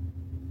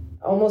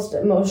almost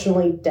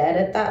emotionally dead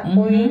at that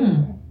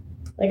point.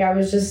 Like, I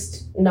was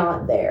just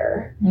not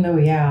there. Oh,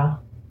 yeah.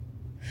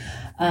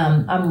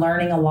 I'm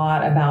learning a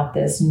lot about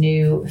this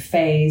new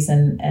phase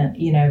and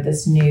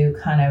this new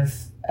kind of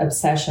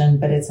obsession,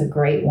 but it's a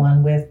great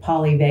one with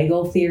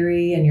polyvagal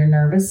theory and your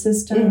nervous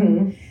system.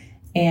 Mm-hmm.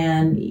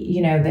 And,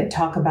 that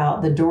talk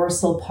about the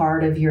dorsal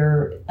part of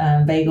your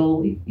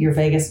your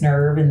vagus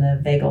nerve and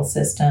the vagal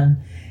system.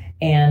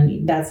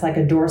 And that's like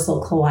a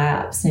dorsal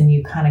collapse and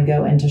you kind of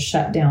go into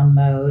shutdown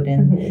mode.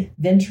 And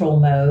ventral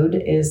mode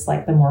is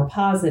like the more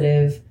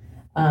positive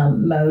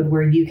mode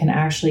where you can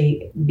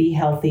actually be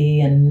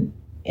healthy and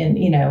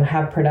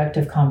have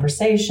productive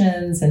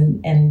conversations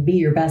and be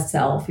your best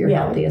self, your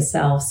healthiest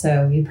self.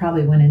 So you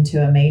probably went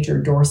into a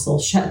major dorsal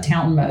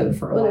shutdown mode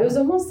for a while. It was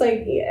almost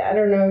like, I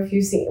don't know if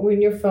you've seen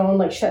when your phone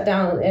like shut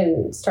down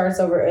and starts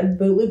over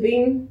boot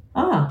looping.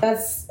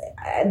 That's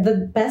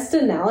the best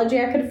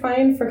analogy I could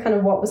find for kind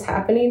of what was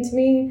happening to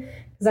me,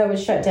 because I would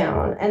shut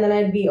down and then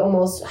I'd be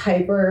almost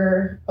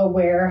hyper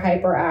aware,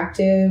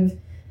 hyperactive,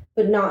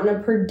 but not in a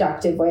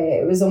productive way.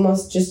 It was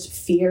almost just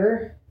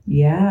fear.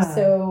 Yeah.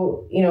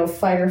 So,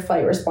 fight or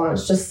flight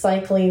response, just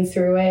cycling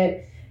through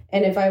it.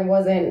 And if I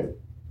wasn't,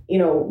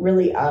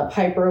 really up,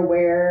 hyper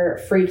aware,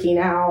 freaking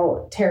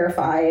out,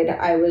 terrified.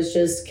 I was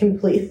just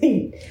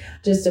completely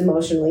just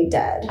emotionally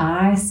dead.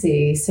 I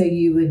see. So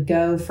you would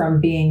go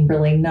from being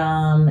really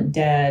numb,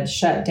 dead,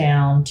 shut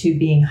down to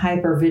being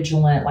hyper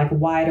vigilant, like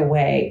wide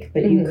awake,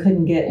 but you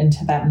couldn't get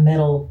into that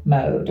middle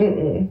mode.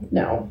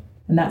 No.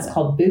 And that's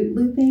called boot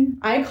looping?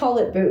 I call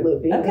it boot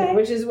looping,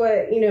 which is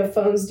what,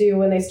 phones do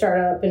when they start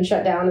up and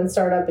shut down and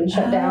start up and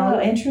shut down.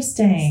 Oh,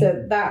 interesting.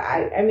 So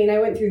that, I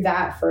went through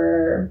that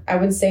for, I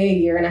would say,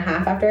 1.5 years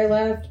after I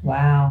left.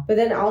 Wow. But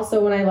then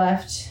also when I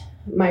left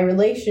my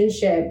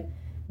relationship,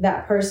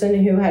 that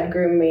person who had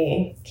groomed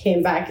me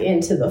came back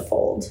into the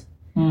fold.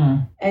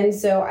 And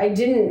so I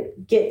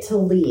didn't get to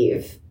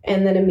leave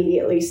and then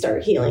immediately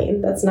start healing.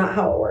 That's not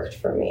how it worked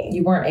for me.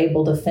 You weren't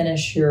able to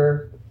finish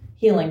your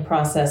healing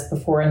process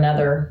before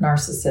another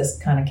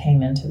narcissist kind of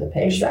came into the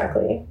picture.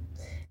 Exactly.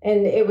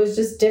 And it was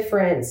just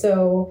different.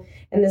 So,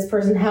 and this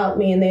person helped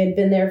me and they had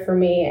been there for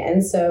me.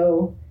 And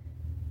so,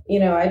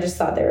 I just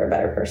thought they were a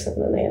better person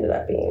than they ended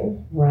up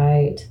being.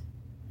 Right.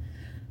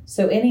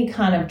 So any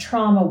kind of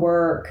trauma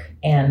work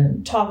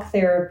and talk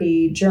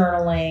therapy,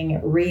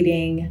 journaling,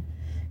 reading,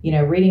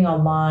 reading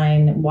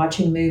online,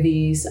 watching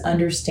movies,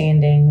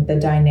 understanding the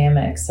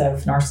dynamics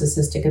of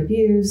narcissistic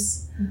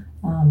abuse.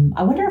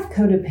 I wonder if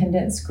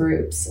codependence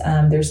groups,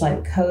 there's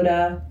like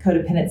CODA,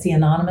 Codependency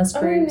Anonymous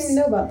groups. I didn't even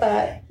know about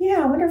that.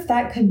 Yeah, I wonder if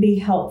that could be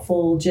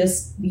helpful,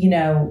 just,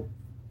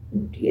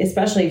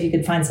 especially if you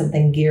could find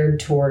something geared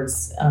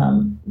towards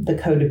the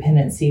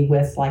codependency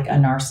with like a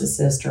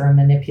narcissist or a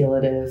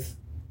manipulative,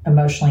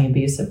 emotionally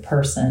abusive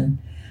person.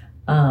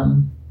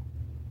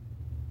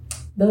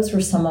 Those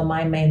were some of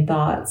my main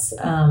thoughts.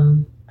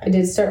 I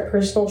did start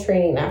personal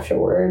training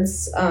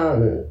afterwards,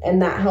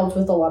 and that helped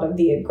with a lot of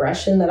the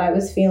aggression that I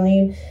was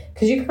feeling.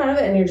 Because you come out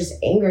of it and you're just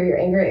angry. You're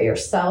angry at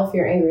yourself.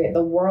 You're angry at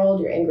the world.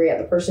 You're angry at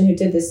the person who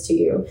did this to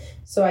you.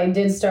 So I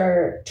did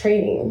start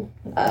training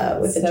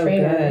with a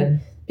trainer. Good.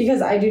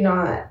 Because I haven't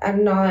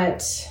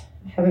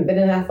been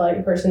an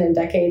athletic person in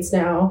decades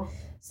now.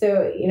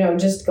 So,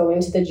 just going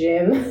to the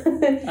gym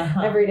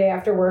every day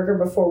after work or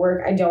before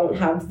work, I don't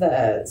have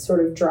the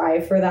sort of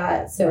drive for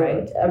that. So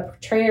a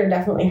trainer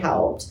definitely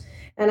helped.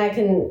 And I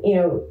can,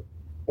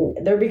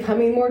 they're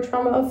becoming more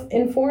trauma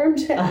informed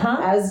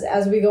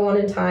as we go on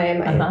in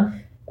time.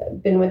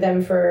 I've been with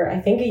them for, I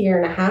think, 1.5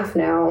 years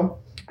now.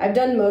 I've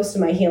done most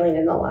of my healing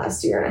in the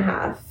last 1.5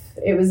 years.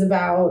 It was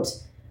about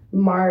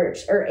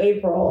March or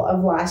April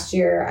of last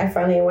year, I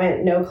finally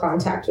went no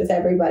contact with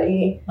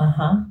everybody.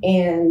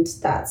 And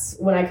that's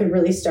when I could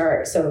really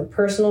start. So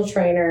personal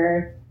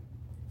trainer,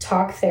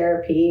 talk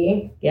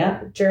therapy,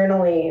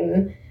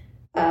 journaling,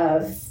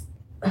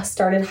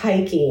 started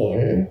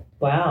hiking.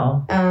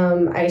 Wow.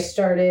 I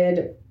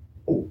started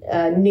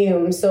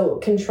Noom, so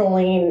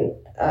controlling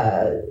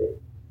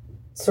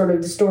sort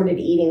of distorted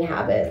eating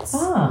habits.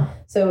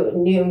 So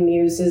Noom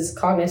uses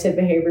cognitive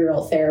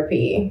behavioral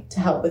therapy to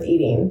help with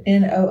eating.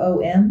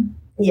 NOOM?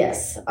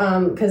 Yes.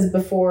 Because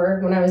before,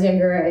 when I was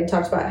younger, I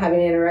talked about having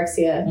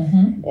anorexia.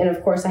 And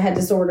of course, I had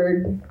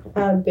disordered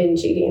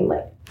binge eating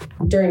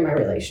during my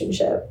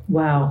relationship.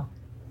 Wow.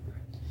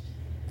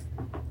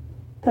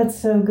 That's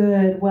so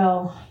good.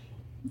 Well,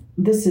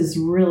 this is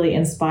really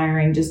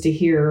inspiring just to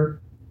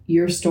hear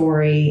your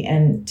story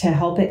and to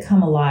help it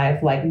come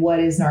alive. Like,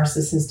 what is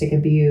narcissistic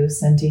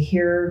abuse, and to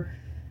hear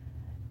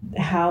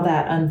how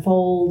that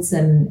unfolds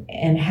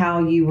and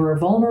how you were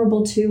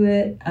vulnerable to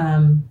it.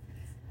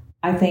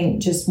 I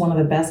think just one of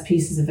the best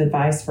pieces of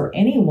advice for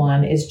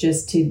anyone is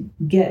just to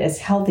get as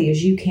healthy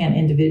as you can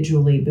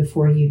individually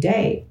before you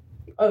date.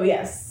 Oh,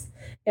 yes.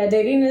 Yeah,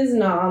 dating is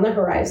not on the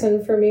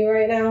horizon for me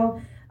right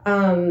now.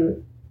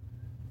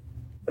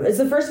 It's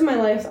the first in my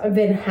life I've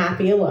been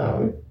happy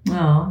alone.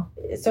 Oh.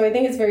 So I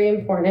think it's very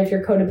important, if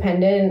you're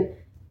codependent,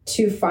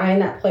 to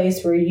find that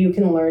place where you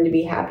can learn to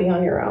be happy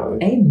on your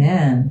own.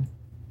 Amen.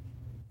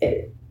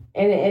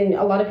 And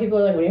a lot of people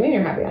are like, what do you mean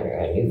you're happy on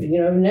your own?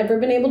 You've never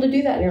been able to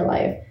do that in your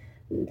life.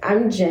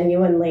 I'm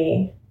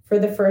genuinely, for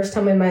the first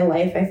time in my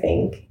life, I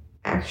think,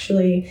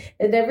 actually,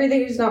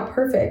 everything is not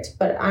perfect,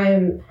 but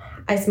I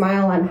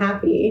smile, I'm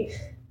happy.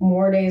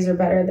 More days are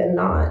better than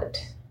not.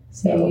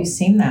 So yeah, you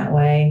seem that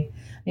way.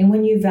 And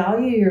when you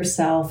value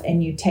yourself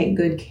and you take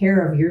good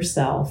care of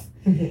yourself,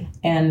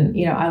 and,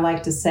 I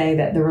like to say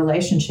that the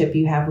relationship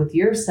you have with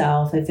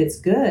yourself, if it's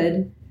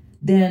good,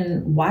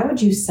 then why would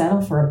you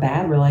settle for a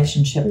bad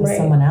relationship with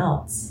someone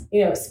else?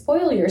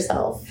 Spoil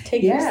yourself.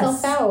 Take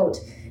yourself out.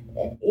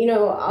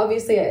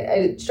 Obviously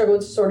I struggle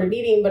with disordered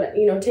eating, but,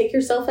 take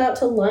yourself out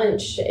to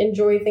lunch.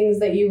 Enjoy things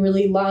that you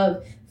really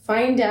love.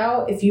 Find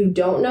out, if you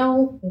don't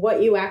know,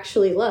 what you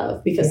actually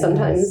love. Because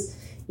sometimes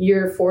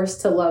you're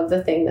forced to love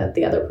the thing that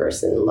the other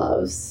person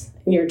loves.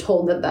 And you're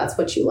told that that's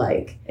what you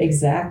like.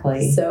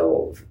 Exactly.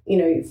 So,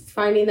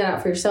 finding that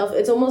out for yourself,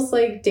 it's almost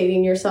like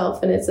dating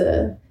yourself, and it's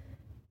a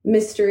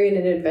mystery and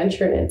an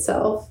adventure in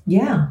itself.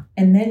 Yeah.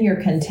 And then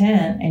you're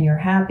content and you're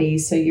happy.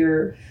 So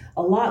you're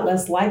a lot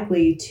less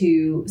likely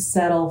to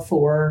settle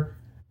for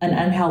an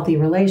unhealthy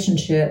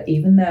relationship,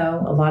 even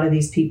though a lot of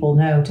these people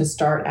know to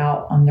start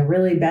out on the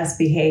really best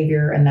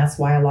behavior. And that's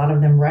why a lot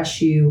of them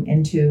rush you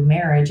into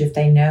marriage. If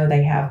they know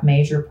they have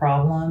major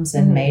problems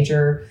and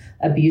major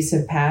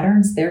abusive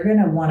patterns, they're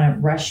going to want to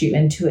rush you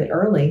into it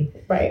early.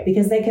 Right.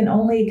 Because they can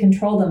only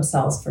control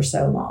themselves for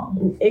so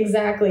long.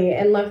 Exactly.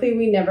 And luckily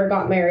we never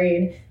got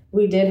married.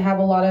 We did have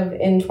a lot of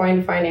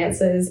entwined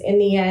finances. In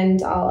the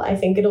end, I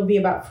think it'll be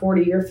about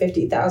 $40,000 or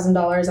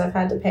 $50,000 I've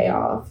had to pay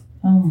off.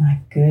 Oh my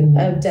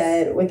goodness. Of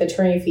debt with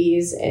attorney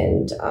fees.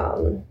 And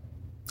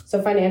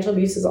so financial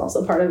abuse is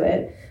also part of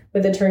it,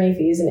 with attorney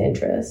fees and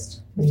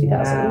interest. $50,000.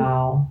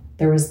 Wow.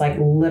 There was like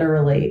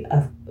literally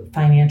a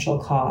financial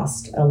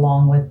cost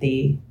along with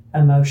the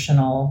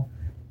emotional,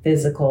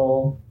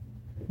 physical,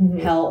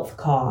 health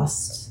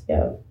costs.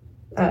 Yep.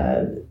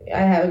 I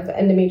have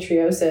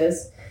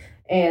endometriosis,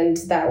 and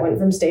that went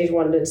from stage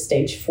 1 to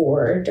stage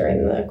 4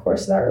 during the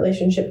course of that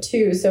relationship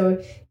too.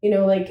 So,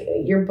 like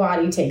your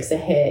body takes a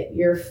hit,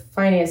 your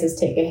finances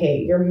take a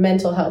hit, your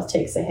mental health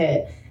takes a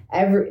hit.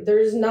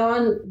 There's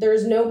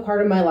no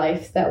part of my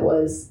life that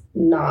was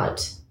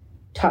not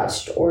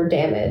touched or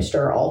damaged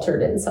or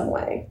altered in some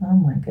way. Oh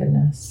my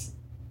goodness.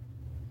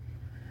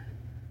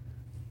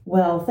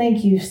 Well,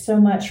 thank you so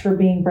much for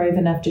being brave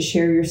enough to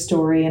share your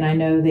story. And I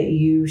know that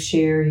you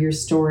share your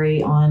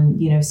story on,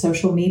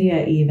 social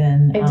media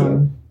even. I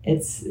do.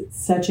 It's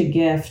such a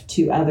gift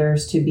to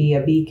others to be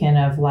a beacon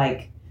of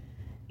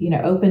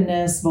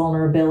openness,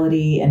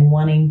 vulnerability, and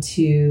wanting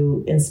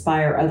to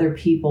inspire other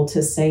people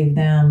to save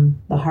them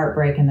the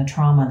heartbreak and the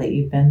trauma that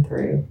you've been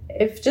through.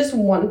 If just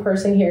one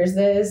person hears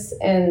this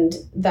and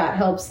that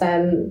helps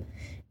them,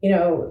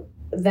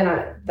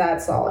 then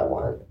that's all I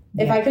want.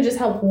 Yeah. If I could just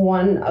help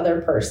one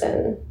other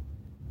person.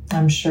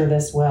 I'm sure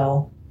this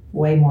will.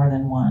 Way more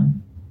than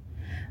one.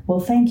 Well,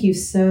 thank you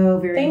so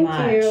very much.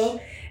 Thank you.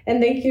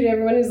 And thank you to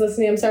everyone who's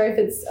listening. I'm sorry if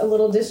it's a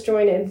little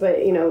disjointed, but,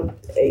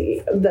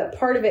 the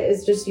part of it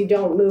is just you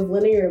don't move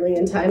linearly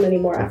in time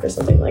anymore after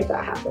something like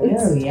that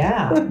happens. Oh,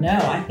 yeah. No,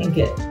 I think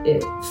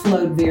it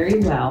flowed very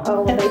well.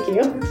 Oh, well, thank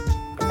you.